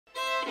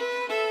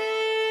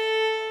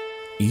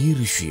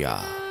ඊර්ෂ්‍යා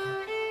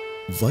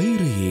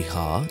වෛරයේ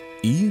හා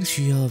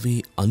ඊර්ෂ්‍යාවේ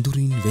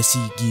අඳුරින්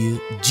වැසී ගිය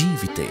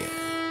ජීවිතය.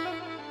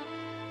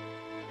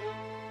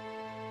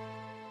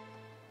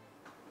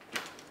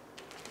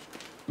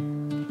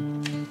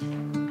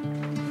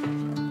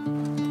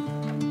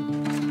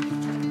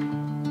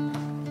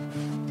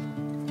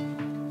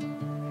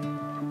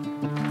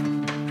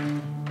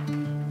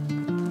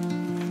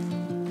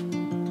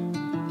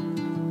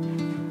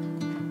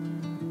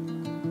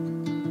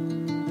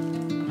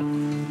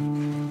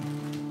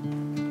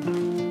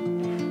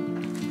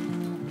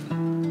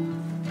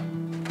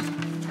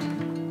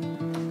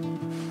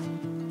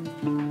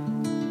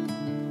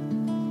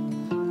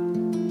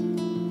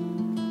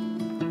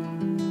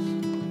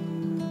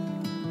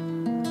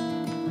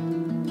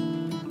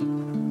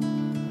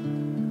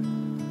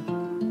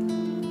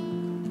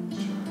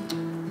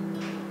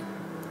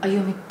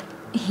 අයියෝ මේ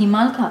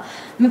හිමල්කා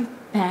මේ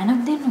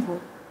පෑනක් දෙන්නකෝ.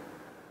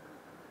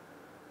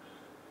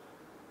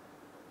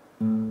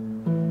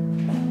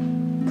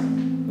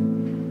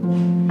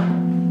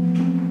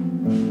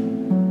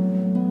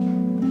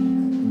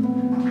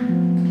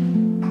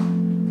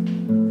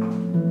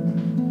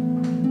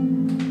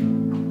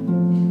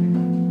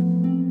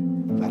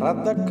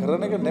 වැරද්දක්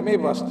කරන එක නෙමෙයි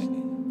ප්‍රශ්නේ.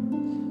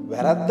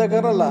 වැරද්ද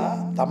කරලා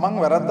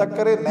තමන් වැරද්දක්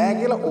කරේ නැහැ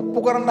කියලා ඔප්පු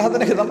කරන්න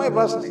හදන එක තමයි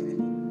ප්‍රශ්නේ.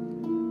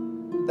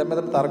 දැන්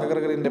මෙතන තර්ක කර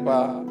කර ඉන්න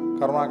එපා.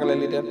 කරුණාකරලා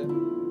එළියට යන්න.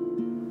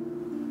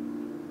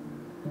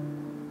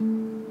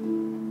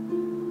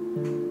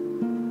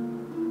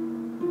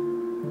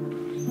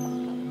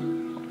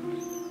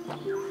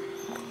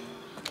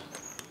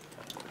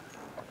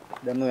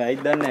 දැන් ඔය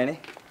ඇයිද දන්නේ නැහනේ.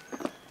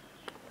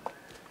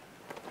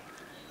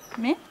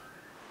 මේ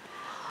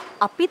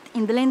අපිත්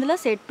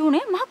ඉඳලා සෙට්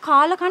උනේ මහා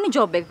කාලකන්ණි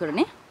ජොබ් එක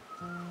කරනේ.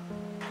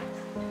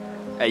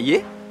 ඇයි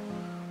ඒ?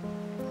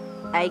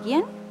 ඇයි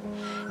කියන්නේ?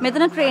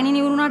 මෙතන ට්‍රේනින්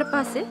ඉවර වුණාට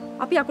පස්සේ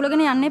අපි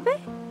අකුලගෙන යන්න එපා.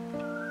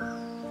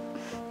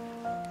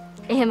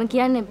 එහෙම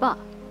කියන්න එපා.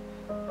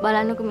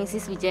 බලන්නකෝ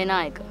මිසිස්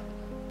විජේනායක.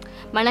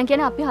 මම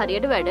කියන්නේ අපි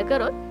හරියට වැඩ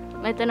කරොත්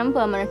මෙතනම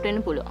පර්මනන්ට් වෙන්න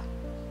පුළුවන්.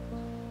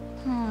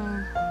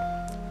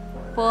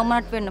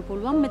 පර්මනන්ට් වෙන්න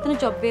පුළුවන් මෙතන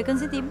ජොබ්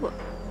වේකන්සි තිබ්බොත්.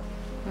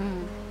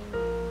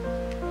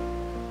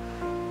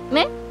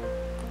 මේ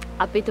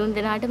අපි තුන්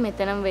දෙනාට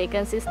මෙතනම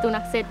වේකන්සිස්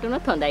 3ක් සෙට්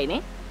වුණොත්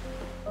හොඳයිනේ.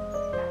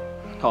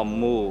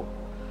 අම්මෝ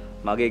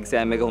මගේ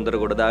එක්සෑම් එක හොඳට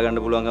ගොඩ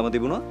දාගන්න පුළුවන්කම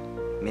තිබුණා.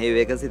 මේ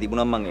වේකන්සි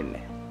තිබුණම් මං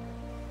එන්නේ.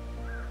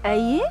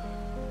 ඇයි ඒ?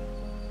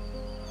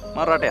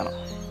 මම රට යනවා.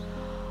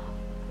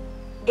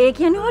 ඒ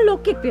කියන්නේ ඔය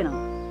ලොක්ෙක්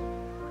වෙනවා.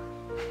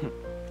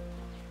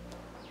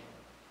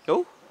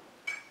 ඔව්.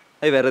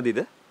 ඒ වැරදිද?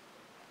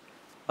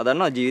 මම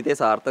දන්නවා ජීවිතේ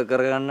සාර්ථක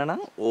කරගන්න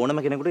නම් ඕනම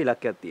කෙනෙකුට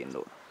ඉලක්කයක් තියෙන්න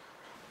ඕන.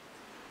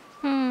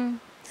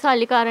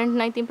 සල්ලිකාරන්ට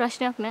නම් ඉතින්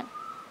ප්‍රශ්නයක් නෑ.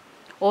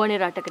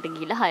 ඕනේ රටකට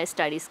ගිහිල්ලා හයර්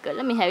ස්ටඩීස්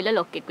කරලා මෙහි ඇවිල්ලා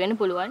ලොක්ෙක් වෙන්න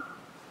පුළුවන්.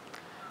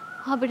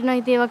 අපිට නම්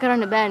ඉතින් ඒව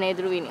කරන්න බෑ නේද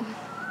රුවිනි?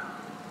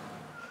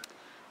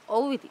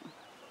 ඔව් ඉතින්.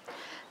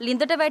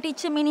 ලින්දට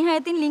වැටිච්ච මිනිහා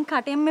ඉතින් ලින්ක්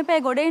කටෙන් මෙපේ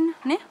ගොඩ එන්න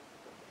නේ.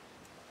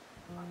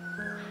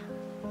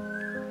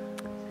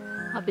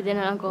 අපි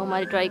දෙනා නම් කොහොම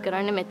හරි try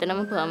කරන්නේ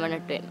මෙතනම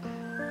පර්මනන්ට් වෙන්න.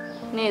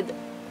 නේද?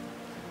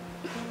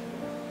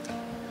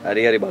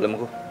 හරි හරි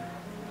බලමුකෝ.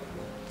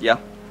 යා.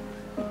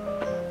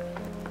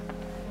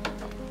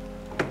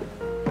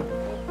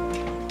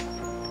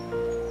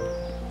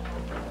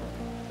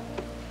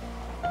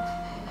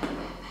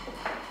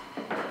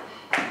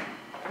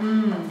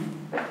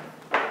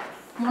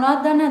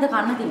 මොනවද දන්නේ නැද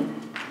කන්න තියෙන්නේ?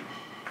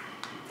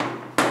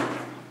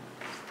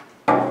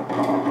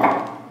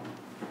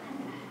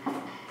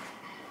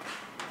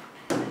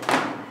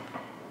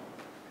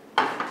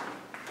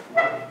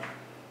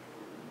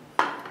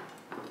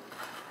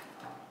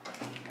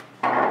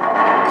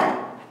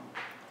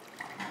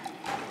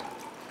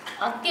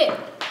 අක්කේ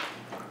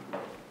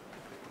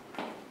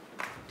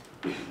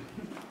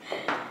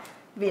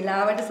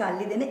වෙලාවට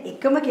සල්ලි දෙන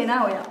එකම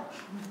කෙනා ඔයා.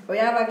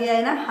 ඔයා වගේ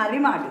අය නම්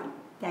හරිම අඩුයි.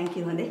 Thank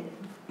you හොඳේ.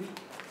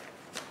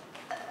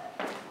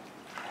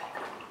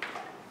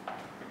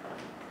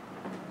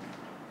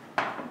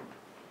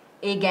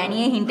 ඒ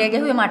ගෑණියේ හින්ට් එක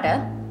ගැහුවේ මට.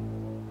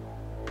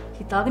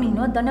 හිතාගෙන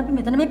ඉන්නවද දන්නේ අපි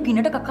මෙතන මේ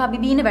පිනට කකා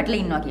බිබී ඉන්න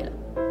වැටලා ඉන්නවා කියලා.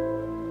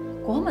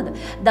 කොහමද?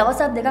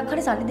 දවසක් දෙකක්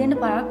හරි සල්ලි දෙන්න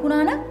පරක්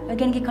වුණා නම් ඒ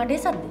කෙනෙක්ගේ කටේ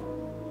සද්ද.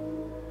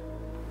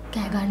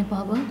 කෑ ගන්න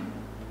පාව.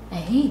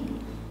 ඇයි?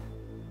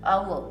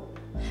 අව්.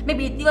 මේ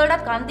බීත්ති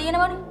වලටත් කන්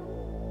තියෙනවනේ.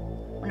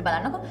 ඔන්න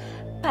බලන්නකෝ.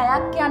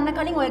 පැයක් යන්න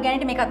කලින් ඔය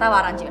ගෑණිට මේ කතාව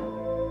ආරංචි කරනවා.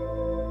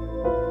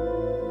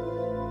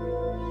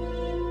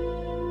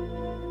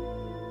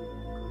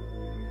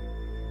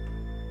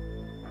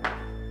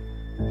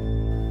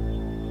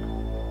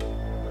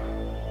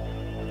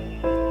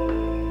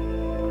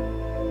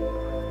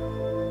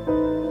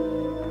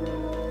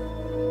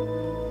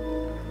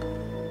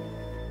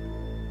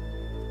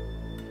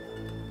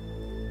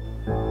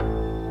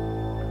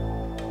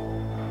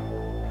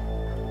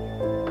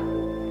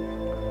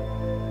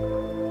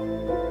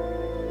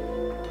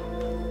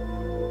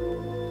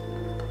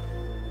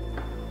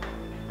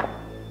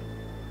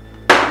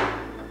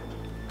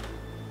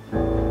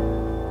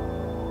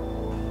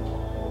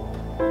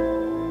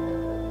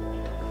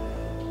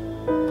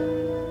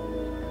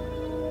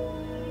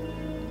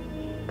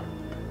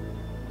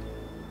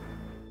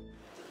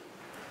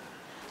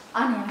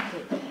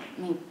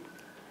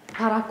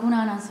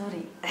 වුණා නම්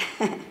සෝරි.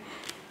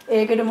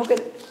 ඒකට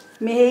මොකද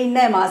මෙහෙ ඉන්න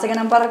අය මාස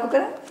ගණන් පරක්කු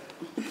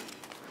කරන්නේ?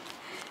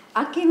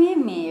 අක්කේ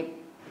මේ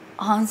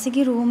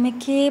හාන්සිගේ රූම්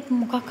එකේ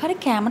මොකක් හරි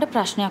කැමරට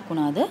ප්‍රශ්නයක්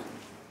වුණාද?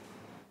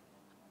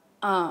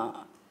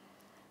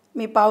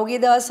 මේ පෞගිය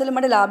දවස්වල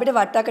මට ලාභෙට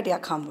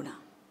වට්ටක්කටයක් හම්බුණා.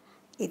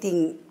 ඉතින්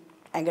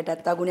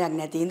ඇඟටත් අගුණයක්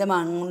නැති ඉඳ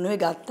මං උන්නුවේ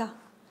ගත්තා.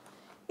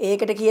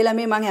 ඒකට කියලා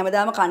මං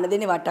හැමදාම කන්න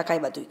දෙන්නේ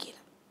වට්ටක්කයි බතුයි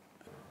කියලා.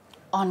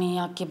 අනේ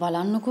අක්කේ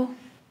බලන්නකෝ.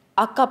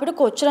 අක්කා අපිට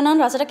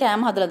කොච්චරනම් රසට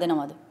කෑම හදලා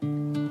දෙනවද?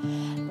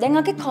 දැන්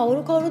අක්කේ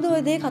කවුරුද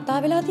ඔය දේ කතා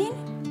වෙලා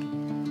තියෙන්නේ?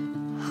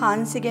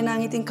 හාන්සිගේ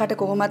නම් ඉතින් කට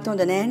කොහොමත්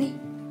හොඳ නෑනේ.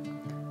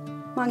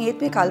 මං ඒත්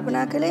මේ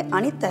කල්පනා කළේ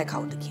අනිත් අය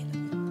කවුද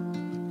කියලා.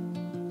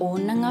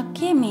 ඕන්නම්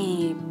අක්කේ මේ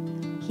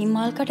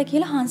හිමල්කට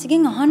කියලා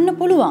හාන්සිගෙන් අහන්න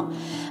පුළුවන්.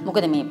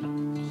 මොකද මේ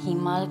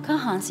හිමල්කා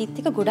හාන්සිත්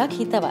එක්ක ගොඩක්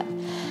හිතවත්.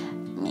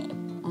 මේ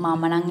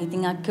මම නම්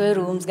ඉතින් අක්කේ ඔය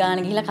රූම්ස් ගාන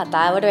ගිහලා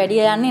කතාවට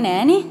වැඩිය යන්නේ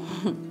නෑනේ.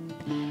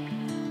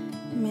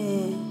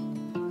 මේ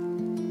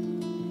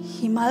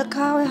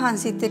හිමල්කා ඔය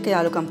හාන්සිත් එක්ක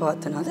යාළුකම්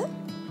පවත්වනවද?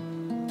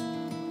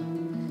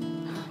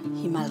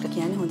 හිමල්ක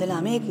කියන්නේ හොඳ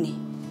ළමයෙක්නේ.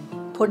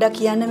 පොඩක්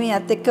කියන්න මේ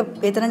අත් එක්ක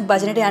එතන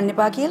භජනෙට යන්න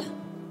එපා කියලා.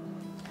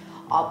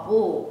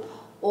 අපෝ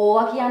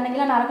ඕවා කියන්න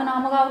කියලා නරක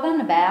නාම ගාව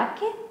ගන්න බෑ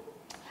අක්කේ.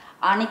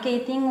 අනික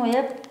ඉතින් ඔය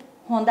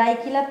හොඳයි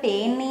කියලා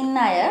පේන්න ඉන්න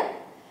අය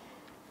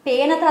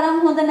පේන තරම්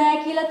හොඳ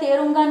නෑ කියලා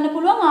තේරුම් ගන්න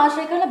පුළුවන්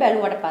ආශ්‍රය කරලා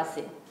බැලුවට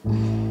පස්සේ.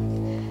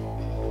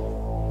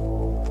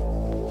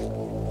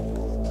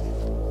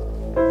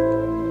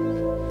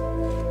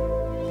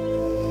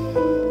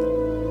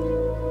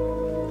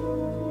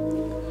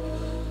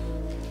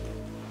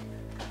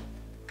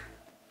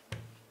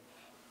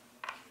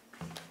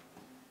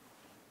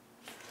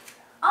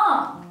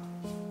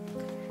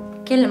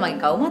 කෙල්ල මගේ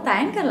කවුමත්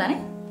අයන්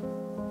කරලානේ.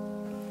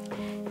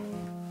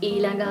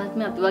 ඊළඟ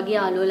ආත්මේ අපි වගේ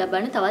යාළුවෝ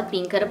ලබන්න තවත්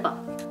පින් කරපන්.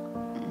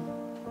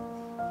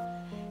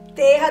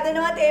 තේ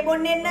හදනවා තේ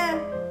බොන්න එන්න.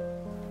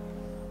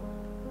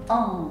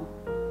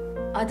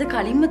 අද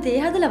කලින්ම තේ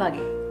හදලා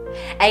වගේ.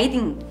 ඇයි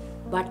ඉතින්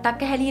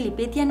වට්ටක්ක හැලිය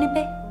ලිපේ තියන්න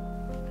එපේ.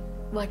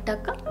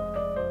 වට්ටක්ක?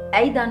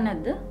 ඇයි දන්නේ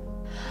නැද්ද?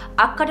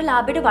 අක්කට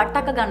ලාභෙට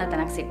වට්ටක්ක ගන්න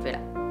තැනක් සෙට්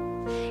වෙලා.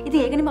 ඉතින්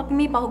ඒකනේ අපි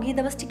මේ පහුගිය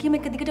දවස්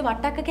ටිකේම එක දිගට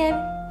වට්ටක්ක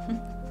කෑවේ.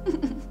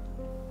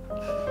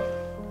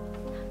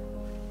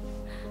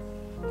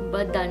 ඔබ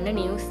දන්න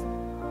නිවුස්.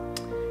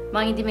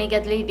 මං ඉතින් මේක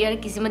ඇතුලේ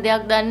හිටියට කිසිම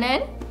දෙයක් දන්නේ නැහැ.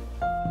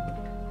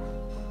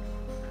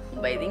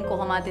 ඔබ ඉතින්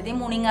කොහොමද ඉතින්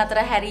මුණින් අතර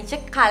හැරිච්ච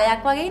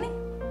කලයක් වගේනේ.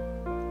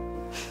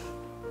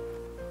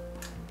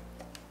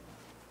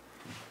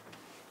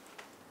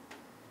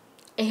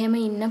 එහෙම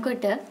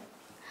ඉන්නකොට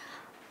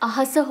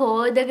අහස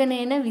හොදගෙන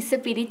එන විස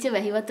පිරිච්ච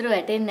වැහි වතුර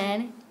වැටෙන්නේ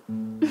නැහනේ.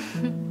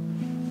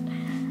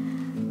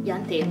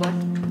 යන් තේ බොන්න.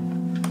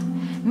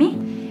 මේ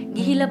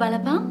ගිහිල්ලා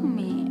බලපන්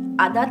මේ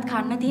අදත්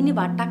කන්න තියෙන්නේ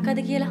වට්ටක්කද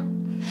කියලා.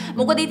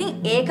 මොකද ඉතින්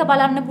ඒක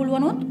බලන්න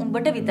පුළුවන් උත්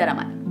උඹට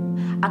විතරමයි.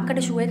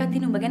 අක්කට ෂෝ එකක්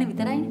තියෙන උඹ ගැන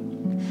විතරයිනේ.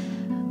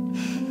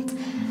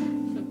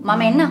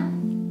 මම එන්න.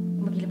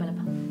 උඹ ගිහිල්ලා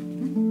බලපන්.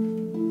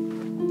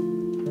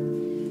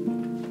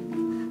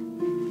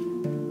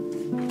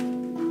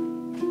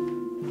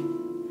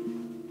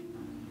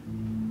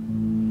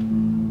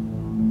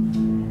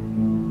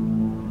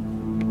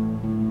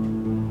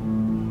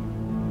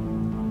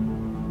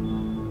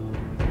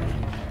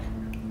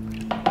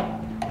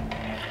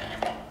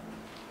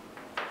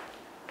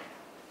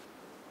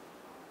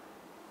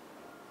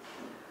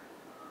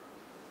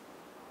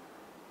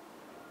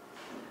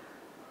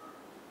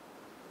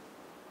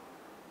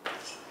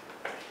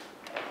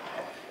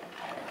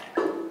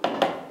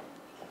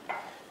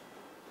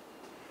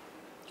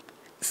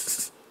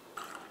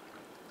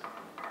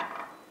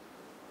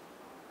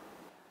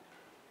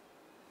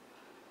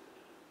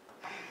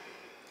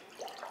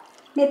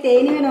 මේ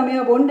තේනි වෙනවා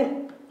මේව බොන්න.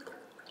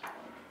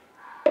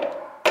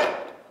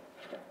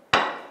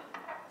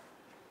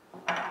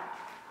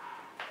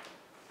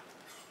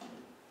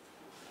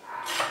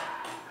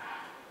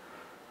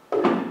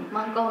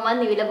 මං කොහොමද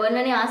නිවිල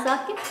බොන්නනේ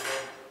ආසාක්කේ.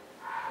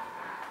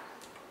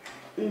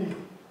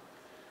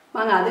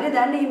 මං ආදරේ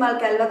දන්නේ හිමල්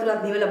කැල්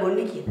වතුරක් නිවලා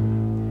බොන්නේ කියලා.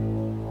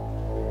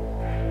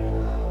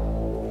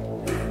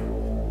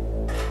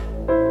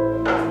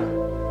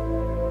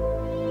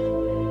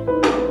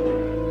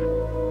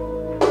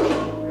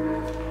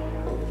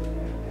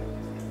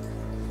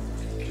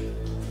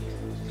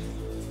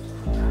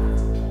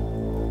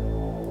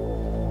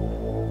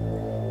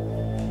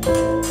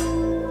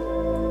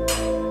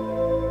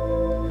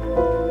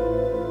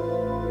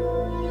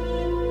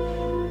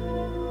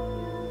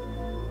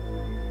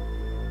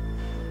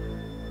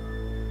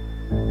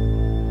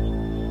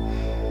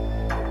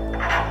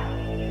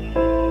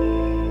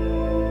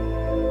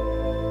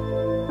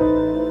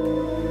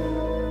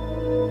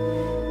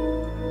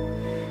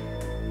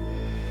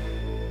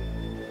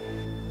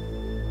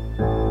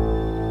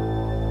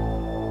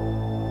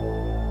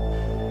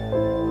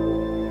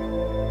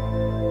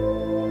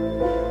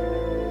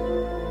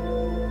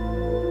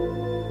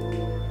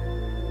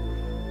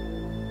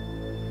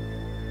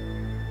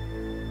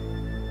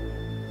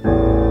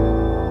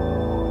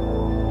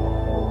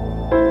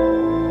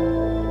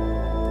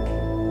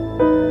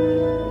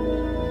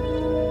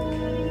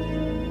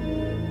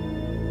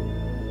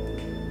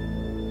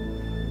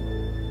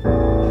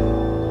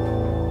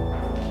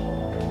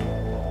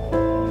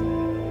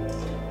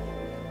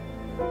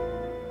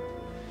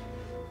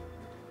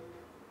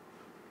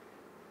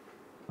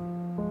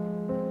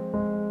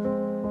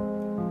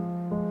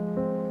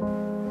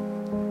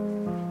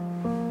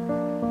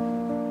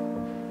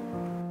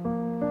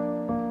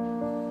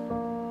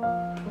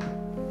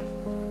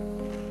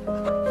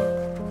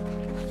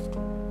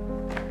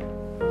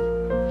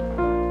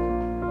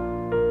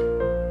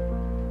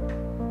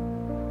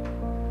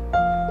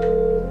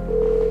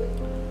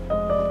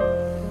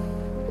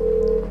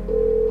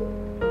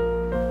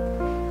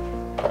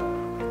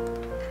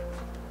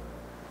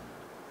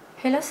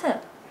 hello sir.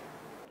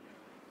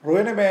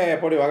 රෝහිණි මේ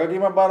පොඩි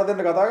වගකීමක් බාර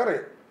දෙන්න කතා කරේ.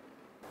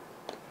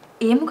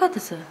 ඒ මොකද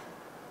sir?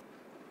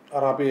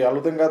 අර අපි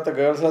අලුතෙන් ගත්ත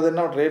ගර්ල්ස්ලා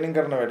දෙන්නව ට්‍රේනින්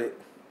කරන වැඩේ.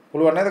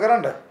 පුළුවන් නේද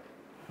කරන්න?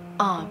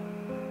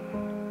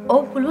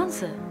 ඔව් පුළුවන්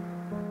sir.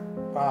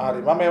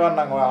 හරි මම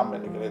එවන්නම් ඔයා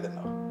හම්බෙන්න කියලා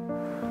දෙන්නවා.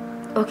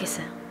 Okay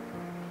sir.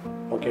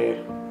 Okay.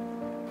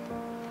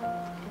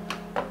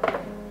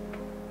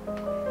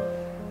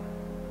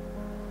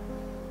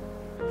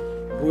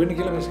 රෝහිණි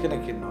කියලා මිස්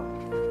කෙනෙක් ඉන්නවා.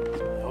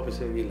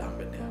 ඔෆිස් එකේ ගිහලා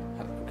හම්බෙන්න යා.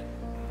 හරි okay.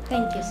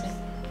 Thank you sir.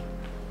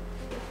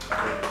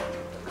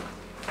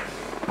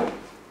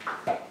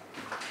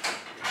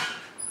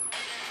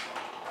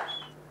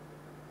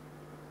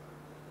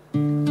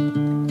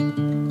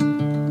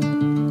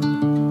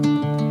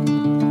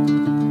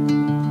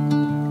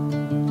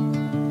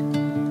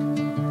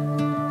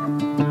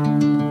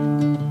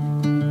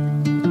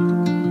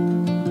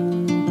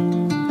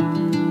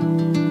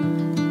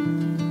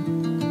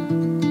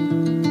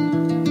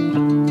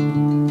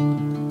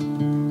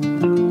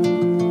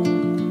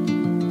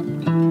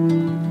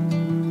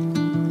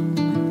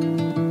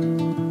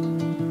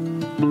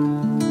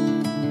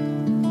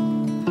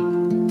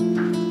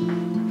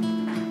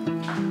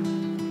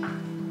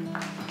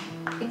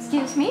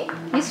 Excuse me,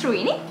 Miss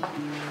Ruini?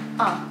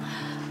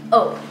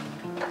 Oh.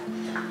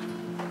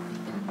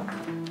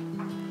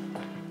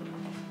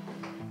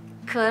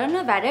 කරන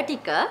වැඩ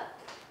ටික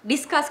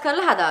ඩිස්කස්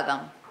කරලා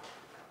හදාගමු.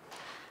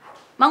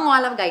 මම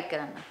ඔයාලව ගයිඩ්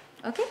කරන්න.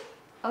 Okay?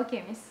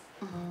 Okay miss.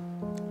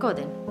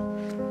 කොහෙද?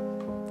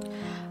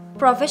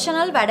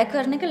 ප්‍රොෆෙෂනල් වැඩ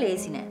කරන එක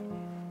ලේසි නෑ.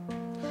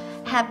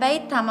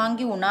 හැබැයි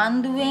තමන්ගේ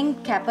උනන්දුවෙන්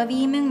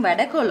කැපවීමෙන්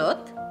වැඩ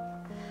කළොත්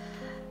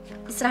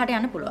ඉස්සරහට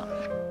යන්න පුළුවන්.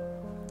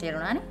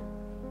 තේරුණානේ?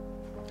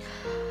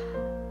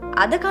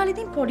 අද කාලේ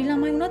ඉතින් පොඩි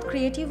ළමයි වුණත්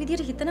ක්‍රියේටිව්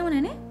විදියට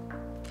හිතනවනේ නේ.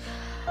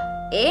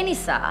 ඒ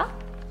නිසා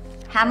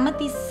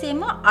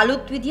හැමතිස්සෙම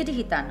අලුත් විදියට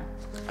හිතන්න.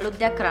 අලුත්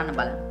දෙයක් කරන්න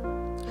බලන්න.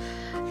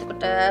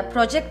 එතකොට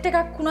ප්‍රොජෙක්ට්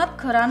එකක් වුණත්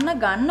කරන්න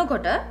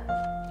ගන්නකොට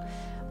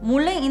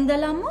මුලින්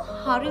ඉඳලම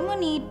හරිම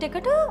නීට්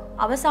එකට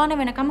අවසාන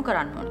වෙනකම්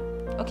කරන්න ඕනේ.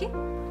 ඕකේ?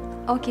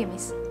 Okay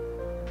miss.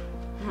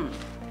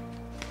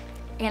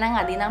 එහෙනම්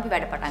අද ඉඳන් අපි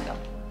වැඩ පටන් ගමු.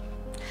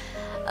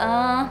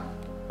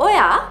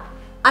 ඔයා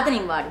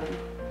අතනින් වාඩි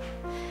වෙන්න.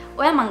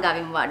 ඔයා මං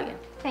ගාවින් වාඩි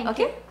වෙන්න.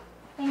 Okay?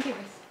 Thank you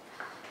miss.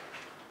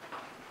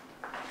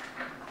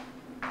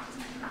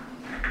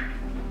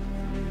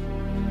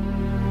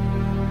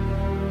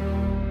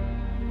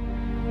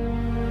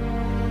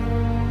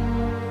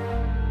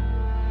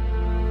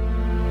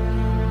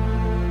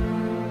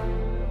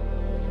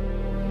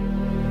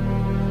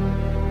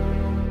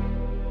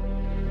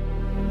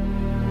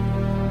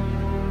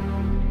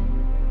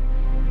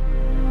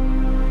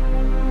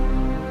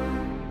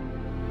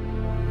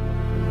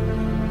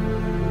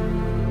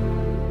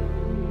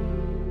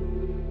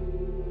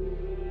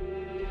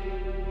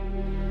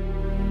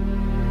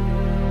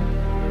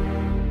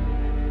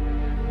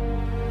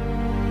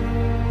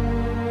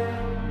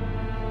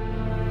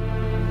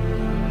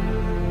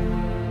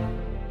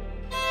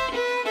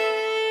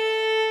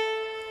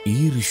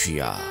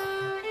 ඊර්ෂ්‍යා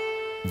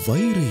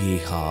වෛරයේ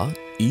හා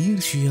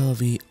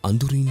ඊර්ෂ්‍යාවේ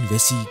අඳුරින්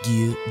වැසී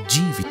ගිය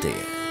ජීවිතය.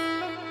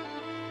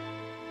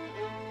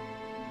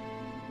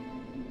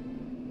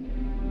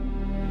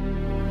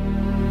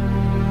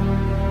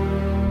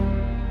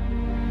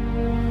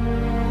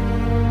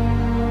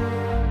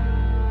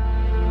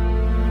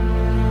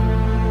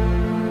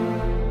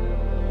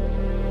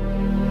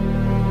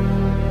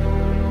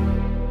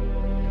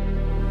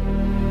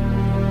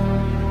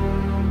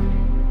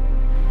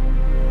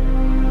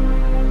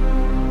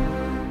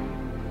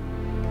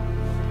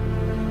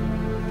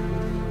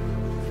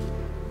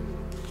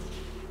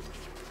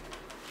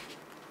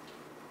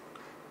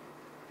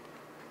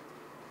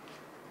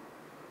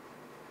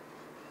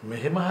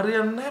 මෙහෙම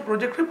හරියන්නේ නැහැ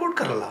ප්‍රොජෙක්ට් රිපෝට්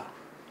කරලා.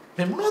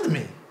 මේ මොනවද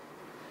මේ?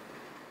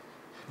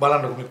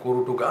 බලන්නකො මේ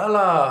කුරුටු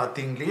ගාලා,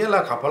 අතින්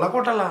ලියලා, කපලා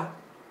කොටලා.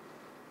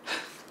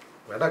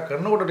 වැඩ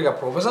කරනකොට ටික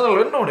ප්‍රොෆෙෂනල්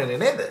වෙන්න ඕනේ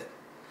නේද?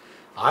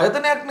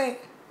 ආයතනයක් නේ.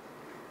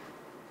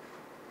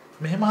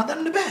 මෙහෙම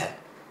හදන්න බෑ.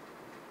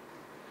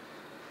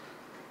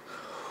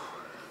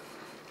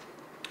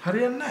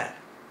 හරියන්නේ නැහැ.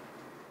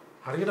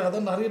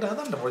 හරියට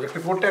හදන්න ප්‍රොජෙක්ට්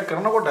රිපෝට් එකක්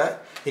කරනකොට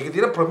ඒකේ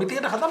තියෙන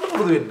ප්‍රමිතියට හදන්න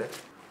පුරුදු වෙන්න.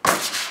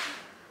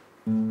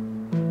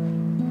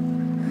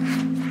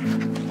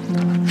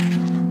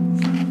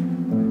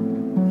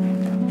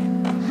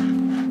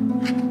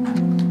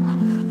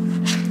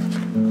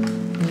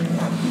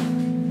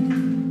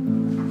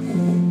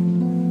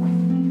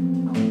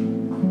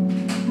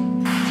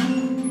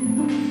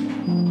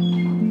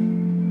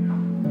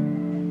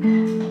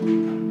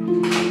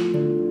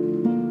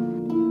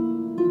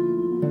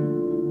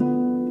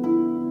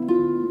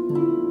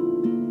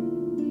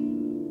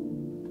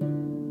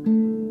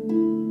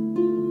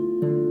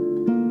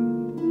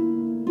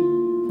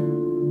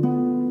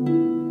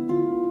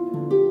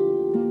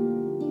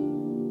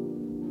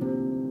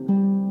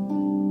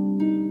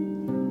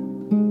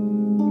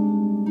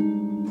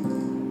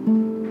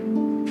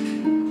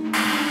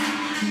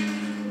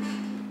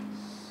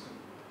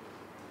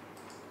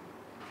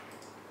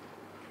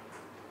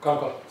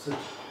 Come, sit.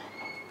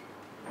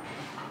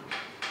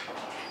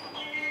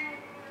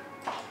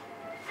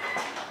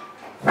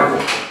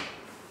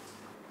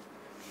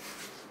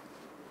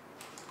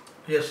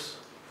 Yes.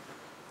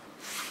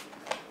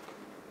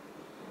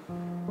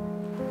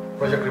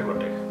 Project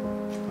report එක.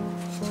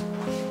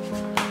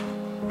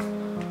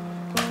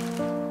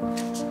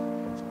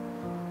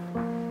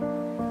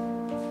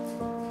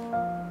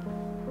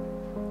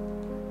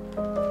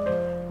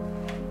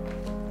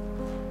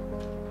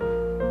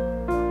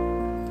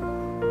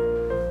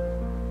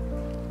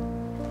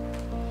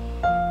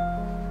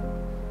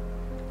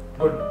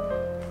 Good.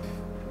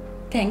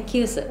 Thank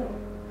you sir.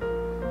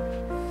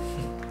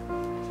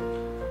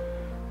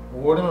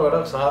 ඕනම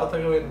වැඩක්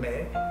සාර්ථක වෙන්නේ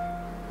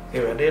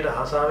ඒ වැඩේට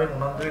ආසාවෙන්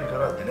උනන්දුවෙන්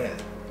කරද්දී නේද?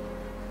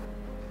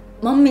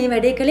 මම මේ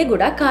වැඩේ කළේ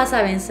ගොඩක්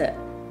ආසාවෙන් සර්.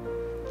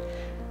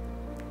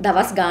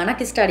 දවස්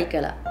ගාණක් ස්ටඩි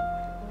කළා.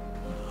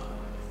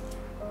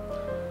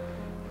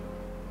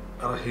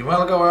 අර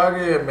හිමල්ක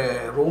වාගේ මේ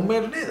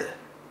රූම්මේට් නේද?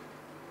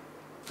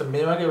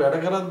 මේ වගේ වැඩ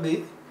කරද්දී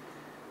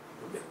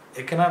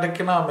එක්කෙනාට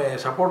එක්කෙනා මේ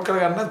සපෝට්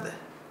කරගන්නේ නැද්ද?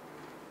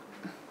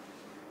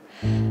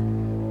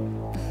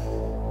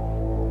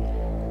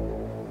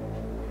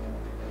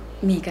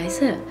 මේකයි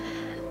සර්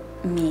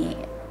මේ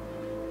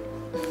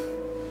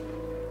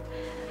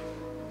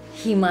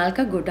හිමල්ක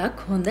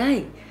ගොඩක් හොඳයි.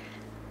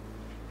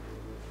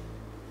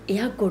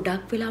 එයා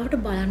ගොඩක් වෙලාවට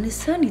බලන්න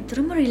ඉස්සර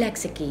නිතරම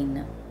රිලැක්ස් එකේ ඉන්න.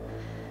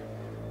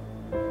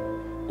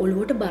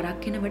 ඔළුවට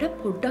බරක් එන වැඩ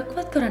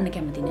පොඩ්ඩක්වත් කරන්න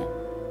කැමති නෑ.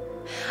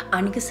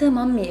 අනික සර්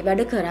මම මේ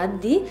වැඩ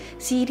කරද්දී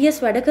සීරියස්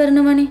වැඩ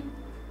කරනවනේ.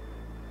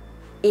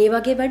 ඒ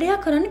වගේ වැඩ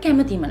එයා කරන්න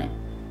කැමතිම නෑ.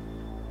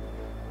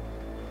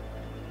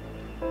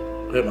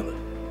 එහෙමද?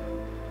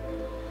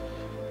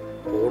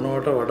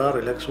 ඕනවට වඩා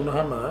රිලැක්ස්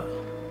වුණාම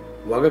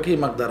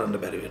වගකීමක් දරන්න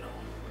බැරි වෙනවා.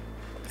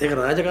 ඒක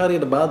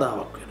රාජකාරියට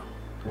බාධාවක් වෙනවා.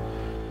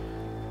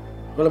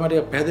 ඔයාලා මට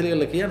පැහැදිලි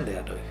කරලා කියන්න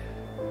යාට ඔය.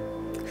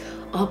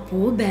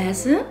 අපෝ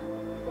බෑස.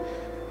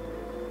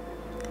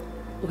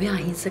 ඔය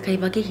අහිංසකයි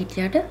වගේ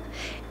හිටියට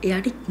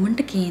එයාට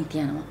ඉක්මනට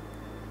කේන්ති යනවා.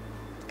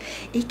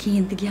 ඒ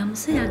කේන්ති ගියාම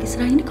එයාගේ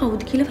ඉස්සරහින් ඉන්නේ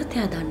කවුද කියලාවත්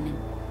එයා දන්නේ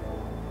නැහැ.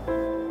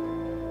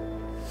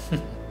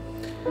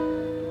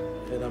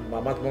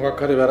 මමත්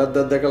මොකක් හරි වැරද්දක්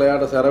දැකලා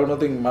යාට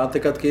සැරවුණොත් මාත්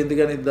එක්කත් කේන්ති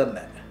ගනිත් දන්නේ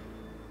නැහැ.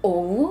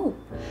 ඔව්.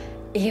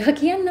 ඒව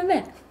කියන්න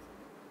බෑ.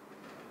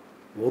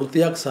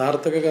 වෘත්තියක්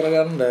සාර්ථක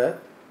කරගන්න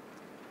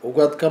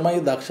උගත්කමයි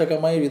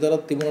දක්ෂකමයි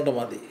විතරක් තිබුණට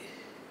මදි.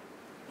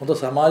 හොඳ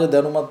සමාජ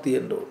දැනුමක්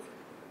තියෙන්න ඕනේ.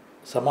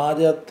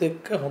 සමාජයත්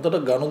එක්ක හොඳට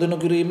ගනුදෙනු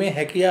කිරීමේ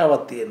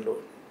හැකියාවක් තියෙන්න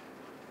ඕනේ.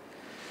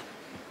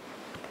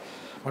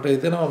 මට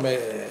හිතෙනවා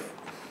මේ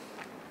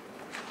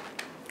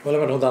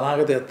වලකට හොඳ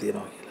අනාගතයක්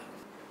තියෙනවා කියලා.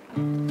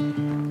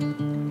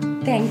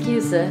 Thank you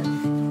sir.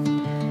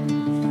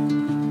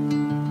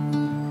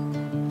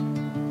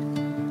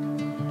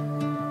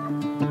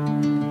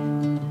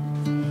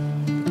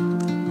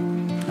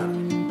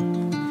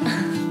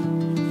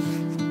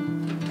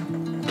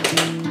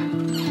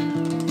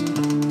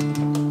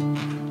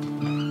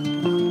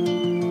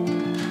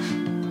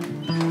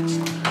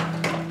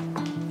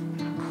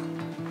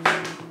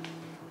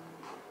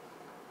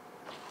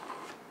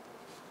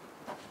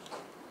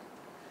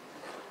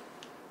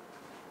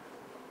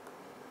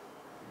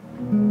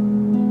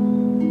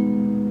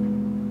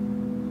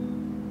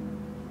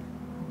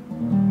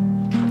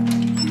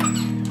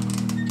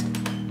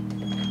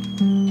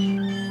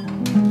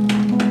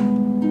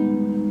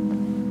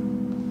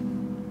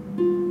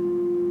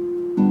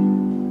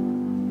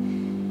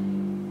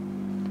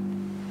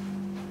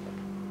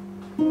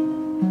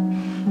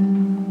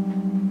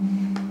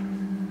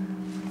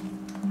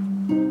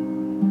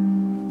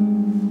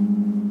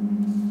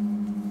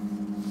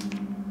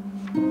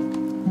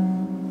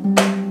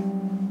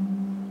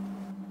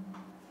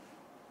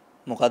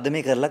 මොකද්ද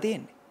මේ කරලා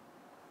තියෙන්නේ?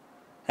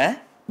 ඈ?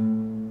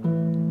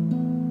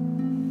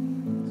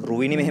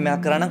 රුවිනි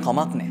මෙහෙමයක් කරා නම්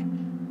කමක් නැහැ.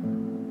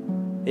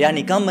 එයා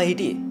නිකම්ම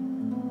හිටියේ.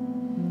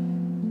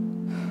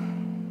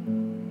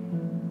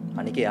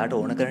 අනික එයාට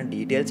ඕන කරන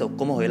ඩීටේල්ස්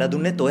ඔක්කොම හොයලා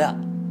දුන්නෙත් ඔයා.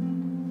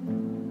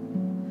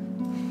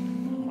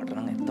 මට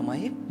නම්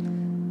ඇත්තමයි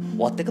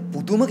ඔයත් එක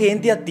පුදුම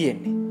කේන්තියක්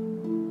තියෙන්නේ.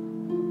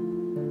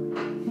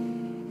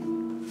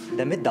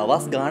 දැන් මේ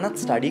දවස් ගාණක්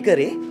ස්ටඩි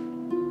කරේ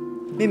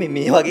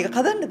මේ වගේ එකක්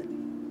හදන්නද?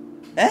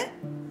 ඈ?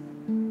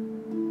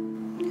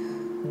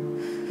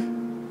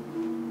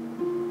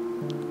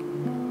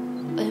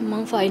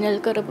 මම ෆයිනල්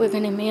කරපු එක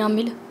නෙමෙයි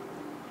අමිල.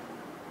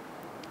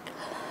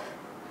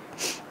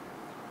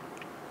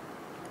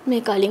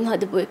 මේ කලින්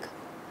හදපු එක.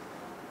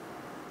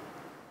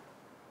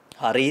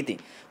 හරි ඉතින්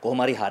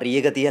කොහොම හරි හරි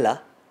එක තියලා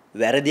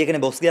වැරදි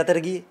එකනේ බොස්ගේ අතර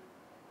ගියේ.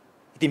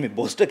 ඉතින් මේ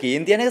බොස්ට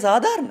කේන්ති යන එක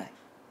සාධාරණයි.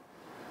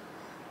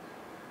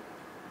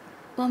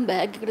 මම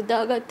බෑග් එකට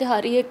දාගත්තේ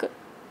හරි එක.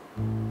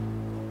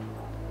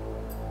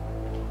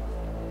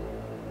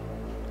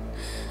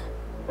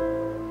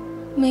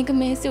 මේක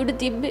මේසෙ උඩ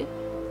තිබ්බේ.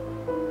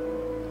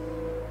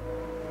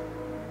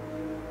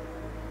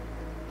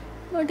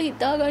 මට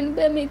හිතා ගන්න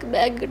බෑ මේක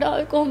බෑග් එකට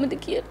ආවේ කොහොමද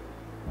කියලා.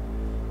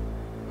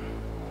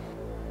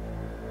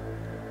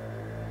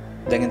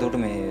 දැන් එතකොට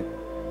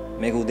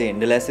මේක උදේ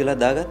එන්න ලෑස්ති වෙලා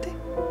දාගත්තේ?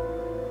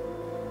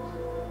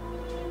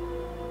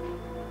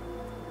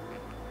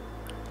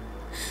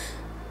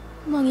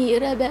 මං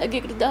ඊයර බෑග්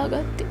එකට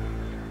දාගත්තේ.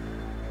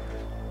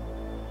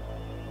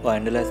 ඔය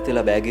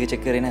ඇන්ඩලස්තිලා බෑග් එක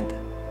චෙක් කරේ නැද්ද?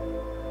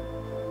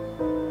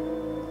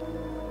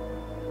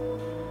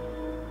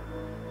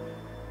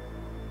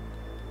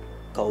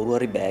 කවුරු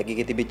හරි බෑග්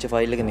එකේ තිබිච්ච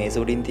ෆයිල් එක මේස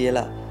උඩින්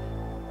තියලා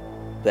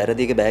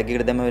වැරදි එක බෑග්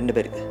එකට දැම්ම වෙන්න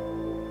බැරිද?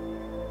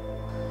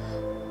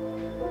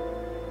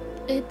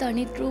 ඒ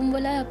තනිත් රූම්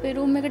වල අපේ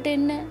රූම් එකට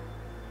එන්නේ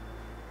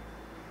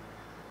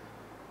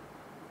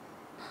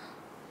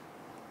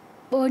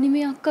බෝඩි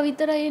මේ අක්කා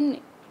විතරයි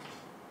එන්නේ.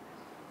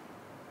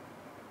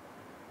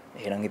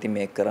 එහෙනම් ඉතින්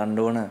මේක කරන්න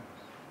ඕන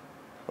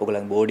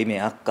ඔයගලන් බෝඩි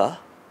මේ අක්කා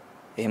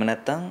එහෙම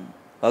නැත්තම්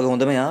වගේ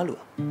හොඳම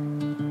යාළුවා.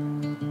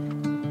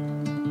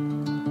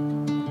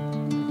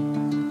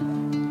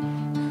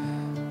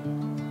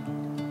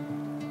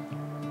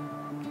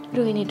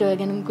 රුවිනිට ඔය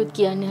ගැන මුකුත්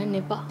කියන්න යන්න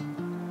එපා.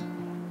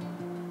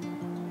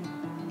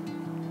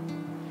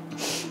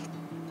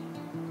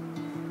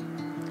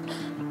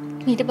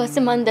 ඊට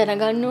පස්සේ මං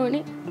දැනගන්න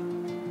ඕනේ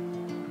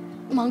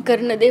මං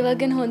කරන දේවල්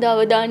ගැන හොඳ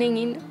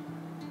අවධානයෙන් ඉන්න.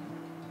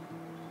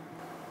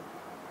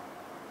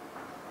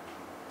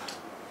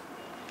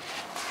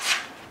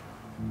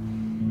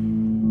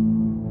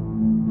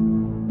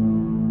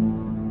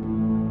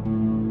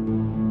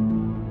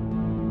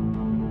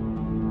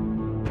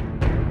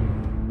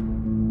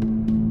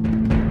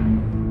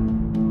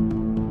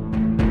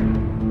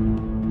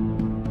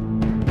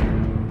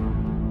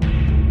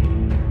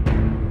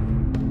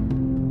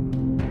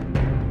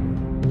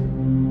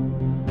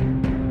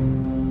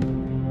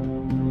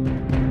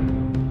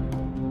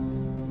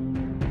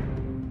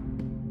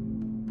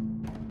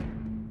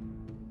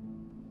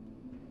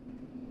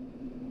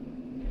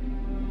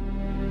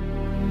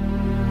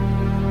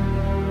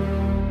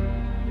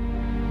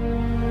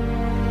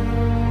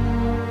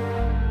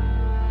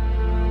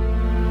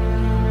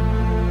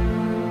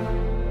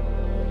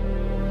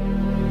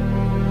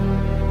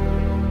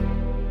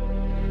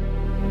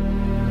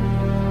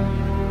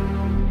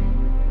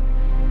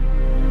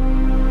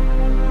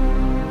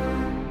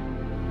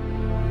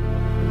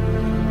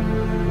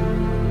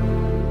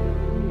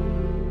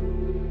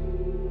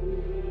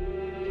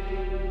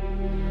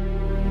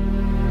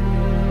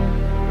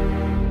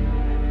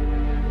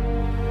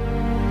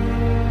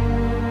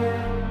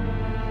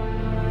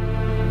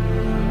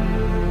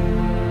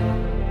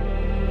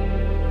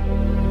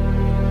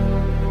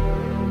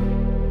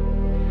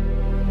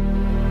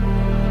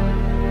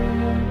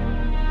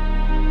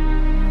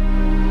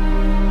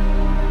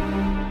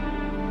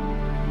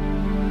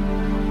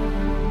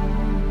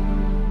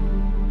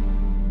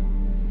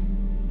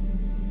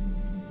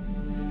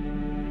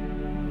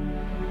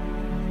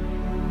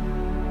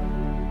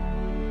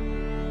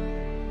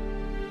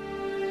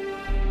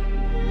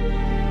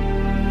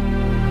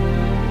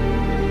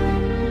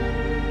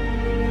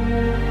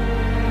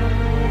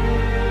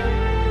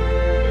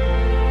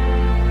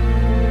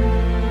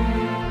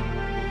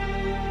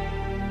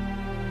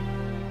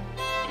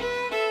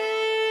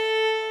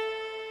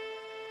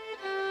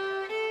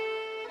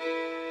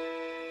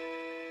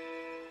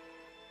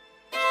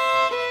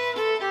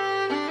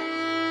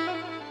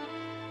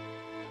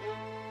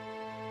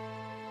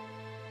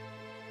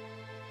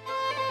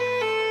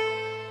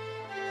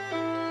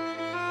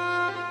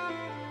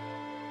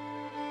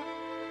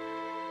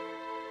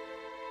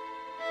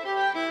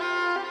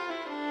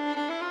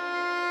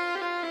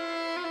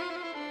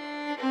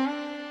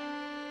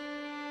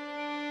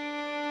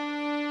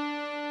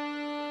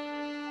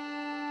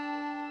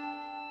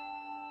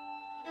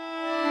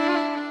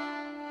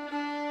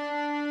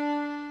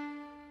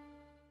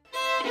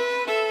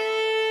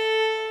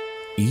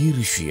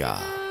 ඊර්ෂ්‍යා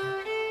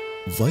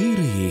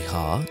වෛරයේ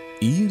හා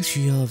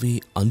ඊර්ෂ්‍යාවේ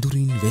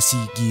අඳුරින්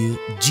වැසී ගිය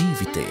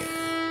ජීවිතය.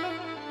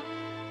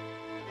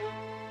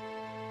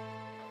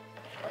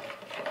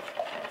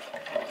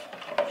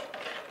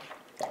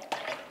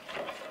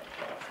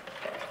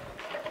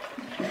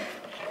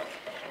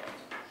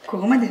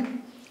 කොහොමද?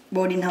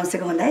 බෝඩින් හවුස්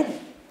එක හොඳයිද?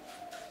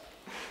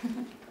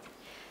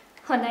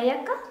 හොඳයි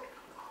අක්කා.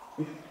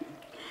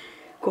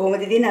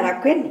 කොහොමද ඉතින්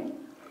නරක වෙන්නේ?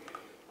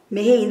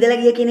 මෙහි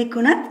ඉඳලා ගිය කෙනෙක්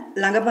වුණත්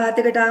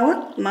ළඟපාතකට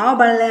ආවොත් මාව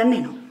බලලා යන්න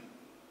එනවා.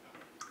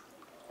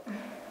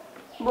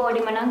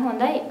 බෝඩිම නම්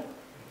හොඳයි.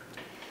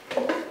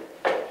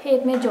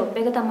 හේත් මේ ජොබ්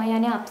එක තමයි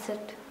යන්නේ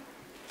අප්සෙට්.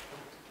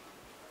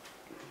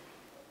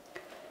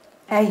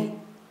 ඇයි?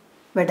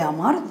 වැඩ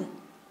අමාරුද?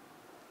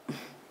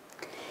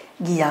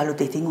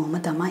 ගියාලුත් ඉතින් ඔහම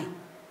තමයි.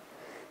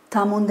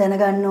 tamun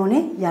දැනගන්න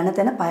ඕනේ යන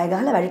තැන පය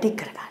ගහලා වැඩ ටික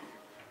කරගන්න.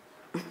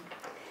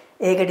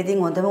 ඒකට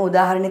ඉතින් හොඳම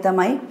උදාහරණය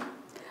තමයි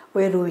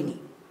ඔය රුවිනි.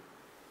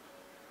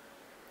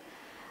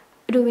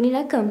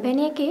 රුවිනිලා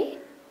කම්පැනි එකේ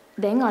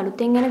දැන්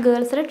අලුතෙන් එන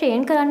ගර්ල්ස්ලා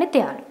ට්‍රේන් කරන්නෙත්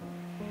එයාලු.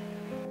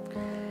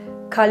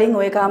 කලින්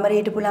ওই කාමරේ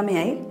හිටපු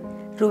ළමයයි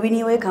රුවිනි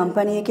ওই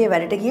කම්පැනි එකේ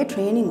වැඩට ගියේ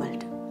ට්‍රේනින්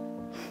වලට.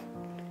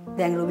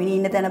 දැන් රුවිනි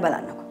ඉන්න තැන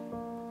බලන්නකෝ.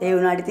 ඒ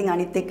වුණාට ඉතින්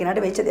අනිත්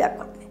එක්කෙනාට වෙච්ච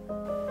දෙයක්වත් නෑ.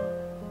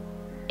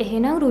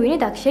 එහෙනම්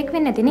රුවිනි දක්ෂයෙක්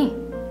වෙන්න ඇතිනේ.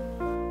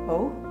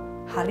 ඔව්,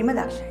 හරිම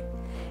දක්ෂයි.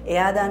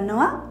 එයා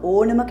දන්නවා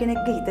ඕනම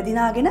කෙනෙක්ගේ හිත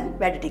දිනාගෙන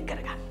වැඩ ටික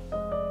කරගන්න.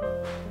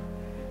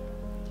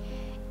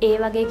 ඒ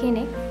වගේ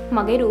කෙනෙක්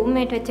මගේ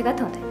රූම්මේට් වෙච්ච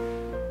එකත් හොඳයි.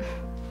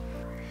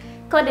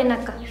 කොහෙද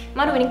එන්නක්කා?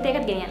 මම රුවිනිත්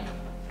එක්කත් ගෙනියන්න.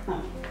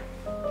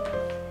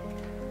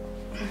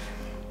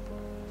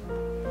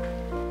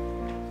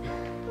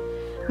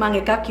 මං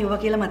එකක්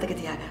කිව්වා කියලා මතක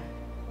තියාගන්න.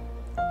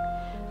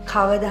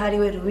 කවදා හරි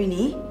ඔය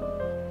රුවිනි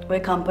ඔය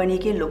කම්පැනි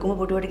එකේ ලොකුම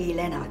පුටුවට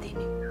ගිහිල්ලා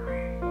නවතින්නේ.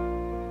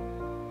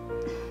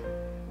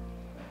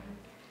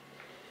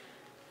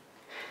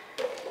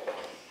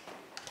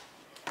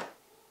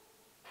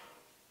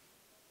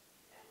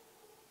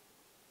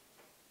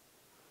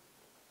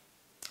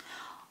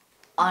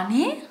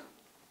 අනේ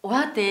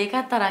ඔයාත්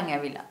ඒකත් අරන්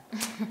ඇවිලා.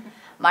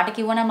 මට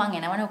කිව්වනම් මං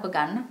එනවනේ ඔක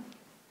ගන්න.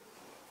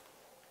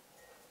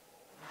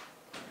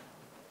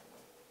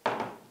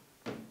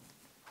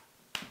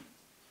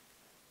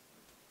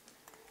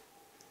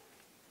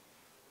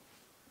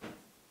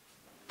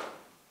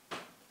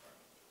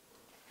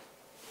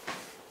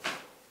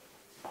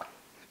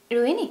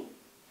 රුවිනි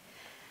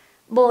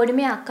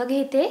බෝඩිමේ අක්කගේ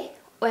හිතේ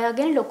ඔයා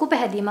ගැන ලොකු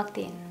පැහැදීමක්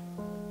තියෙනවා.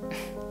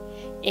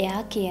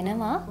 එයා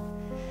කියනවා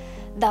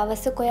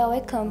දවසක ඔයා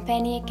ඔය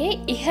කම්පැනි එකේ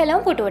ඉහළම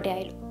පුටුවට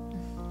යයිලු.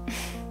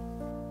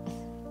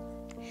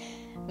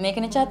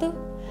 මේකනේ චතු.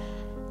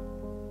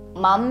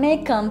 මම මේ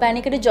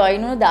කම්පැනි එකට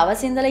ජොයින් වුණු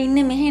දවසේ ඉඳලා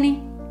ඉන්නේ මෙහෙනේ.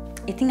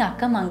 ඉතින්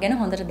අක්කා මං ගැන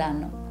හොඳට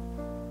දන්නවා.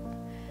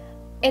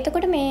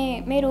 එතකොට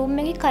මේ රූම්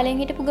එකේ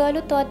කලින් හිටපු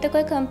ගාලුත් ඔයත්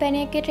එක්ක ඔය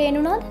කම්පැනි එකේ ට්‍රේන්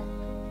වුණාද?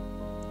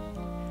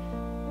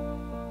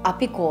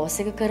 අපි කෝස්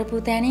එක කරපු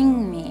තැනින්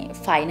මේ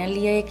ෆයිනල්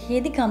ඉයර්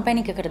එකේදී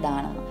කම්පැනි එකකට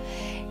දානවා.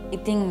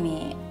 ඉතින්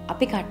මේ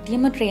අපි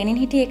කට්ටියම ට්‍රේනින්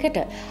හිටිය එකට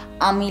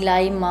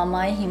අමිලයි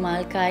මමයි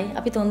හිමල්කයි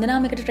අපි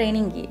තුන්දෙනාම එකට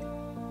ට්‍රේනින් ගියේ.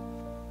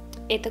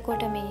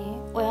 එතකොට මේ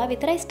ඔයා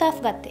විතරයි ස්ටාෆ්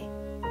ගත්තේ?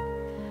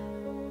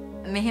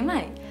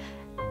 මෙහෙමයි.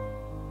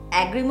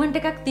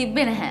 ඇග්‍රීමන්ට් එකක්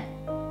තිබ්බේ නැහැ.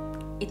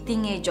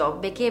 ඉතින් ඒ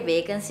ජොබ් එකේ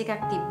වේකන්සි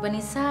එකක් තිබ්බ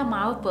නිසා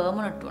මාව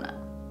පර්මනන්ට් වුණා.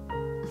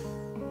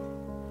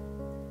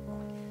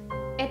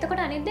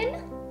 එතකොට අනිත් දෙන්න?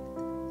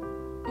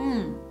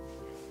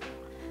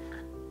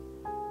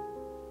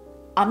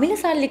 අමිල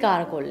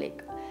සල්ලිකාර කොල්ලෙක්.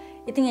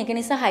 ඉතින් ඒක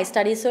නිසා හයි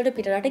ස්ටඩීස් වලට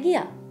පිටරට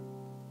ගියා.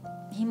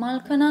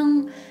 හිමල්ක නම්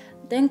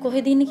දැන්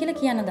කොහෙද ඉන්නේ කියලා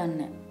කියන්න දන්නේ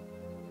නැහැ.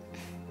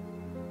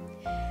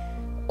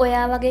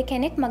 ඔයා වගේ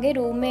කෙනෙක් මගේ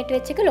රූම්මේට්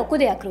වෙච්ච එක ලොකු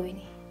දෙයක්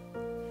රුවිනි.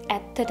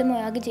 ඇත්තටම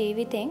ඔයාගේ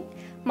ජීවිතෙන්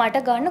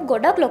මට ගන්න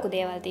ගොඩක් ලොකු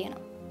දේවල්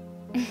තියෙනවා.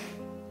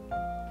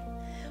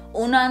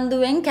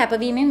 උනන්දුවෙන්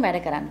කැපවීමෙන් වැඩ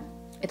කරන්න.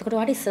 එතකොට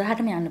ඔයාට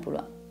ඉස්සරහටම යන්න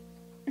පුළුවන්.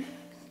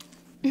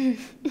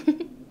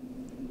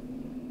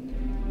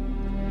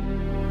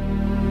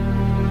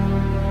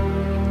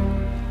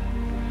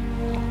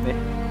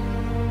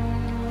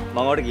 මම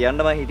ඔයාලට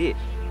කියන්නම හිටියේ.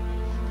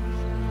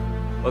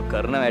 ඔය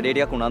කරන වැඩේ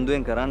ටිකක්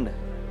උනන්දුවෙන් කරන්න.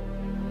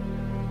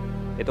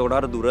 එතකොට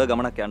අර දුර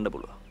ගමනක් යන්න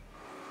පුළුවන්.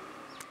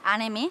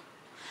 අනේ මේ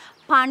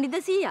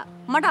පණ්ඩිත සීයා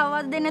මට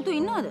අවවාද දෙන්න නැතුව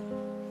ඉන්නවද?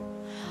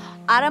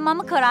 අර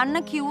මම කරන්න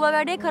කිව්ව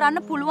වැඩේ කරන්න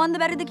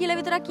පුළුවන්ද බැරිද කියලා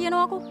විතරක්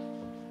කියනවාකෝ.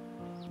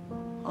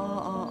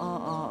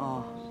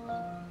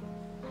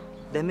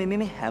 දැන්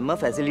මේ හැම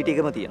ෆැසිලිටි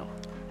එකම තියෙනවා.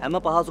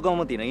 හැම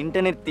පහසුකමම තියෙනවා.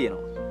 ඉන්ටර්නෙට්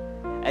තියෙනවා.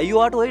 ඇයි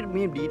ඔයාට ඔය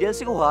මේ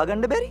ඩීටේල්ස් එක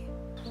හොයාගන්න බැරි?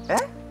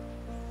 ඈ?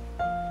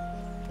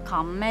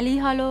 කම්මැලි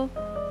හලෝ.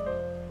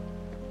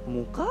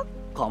 මොකක්?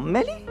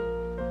 කම්මැලි?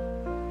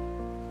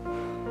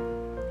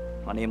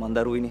 අනේ මන්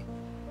දරුවිනේ.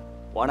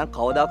 ඔයා නම්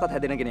කවදාකවත්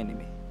හැදෙන කෙනෙක්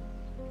නෙමෙයි.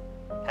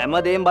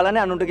 හැමදේම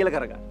බලන්නේ අනුන්ට කියලා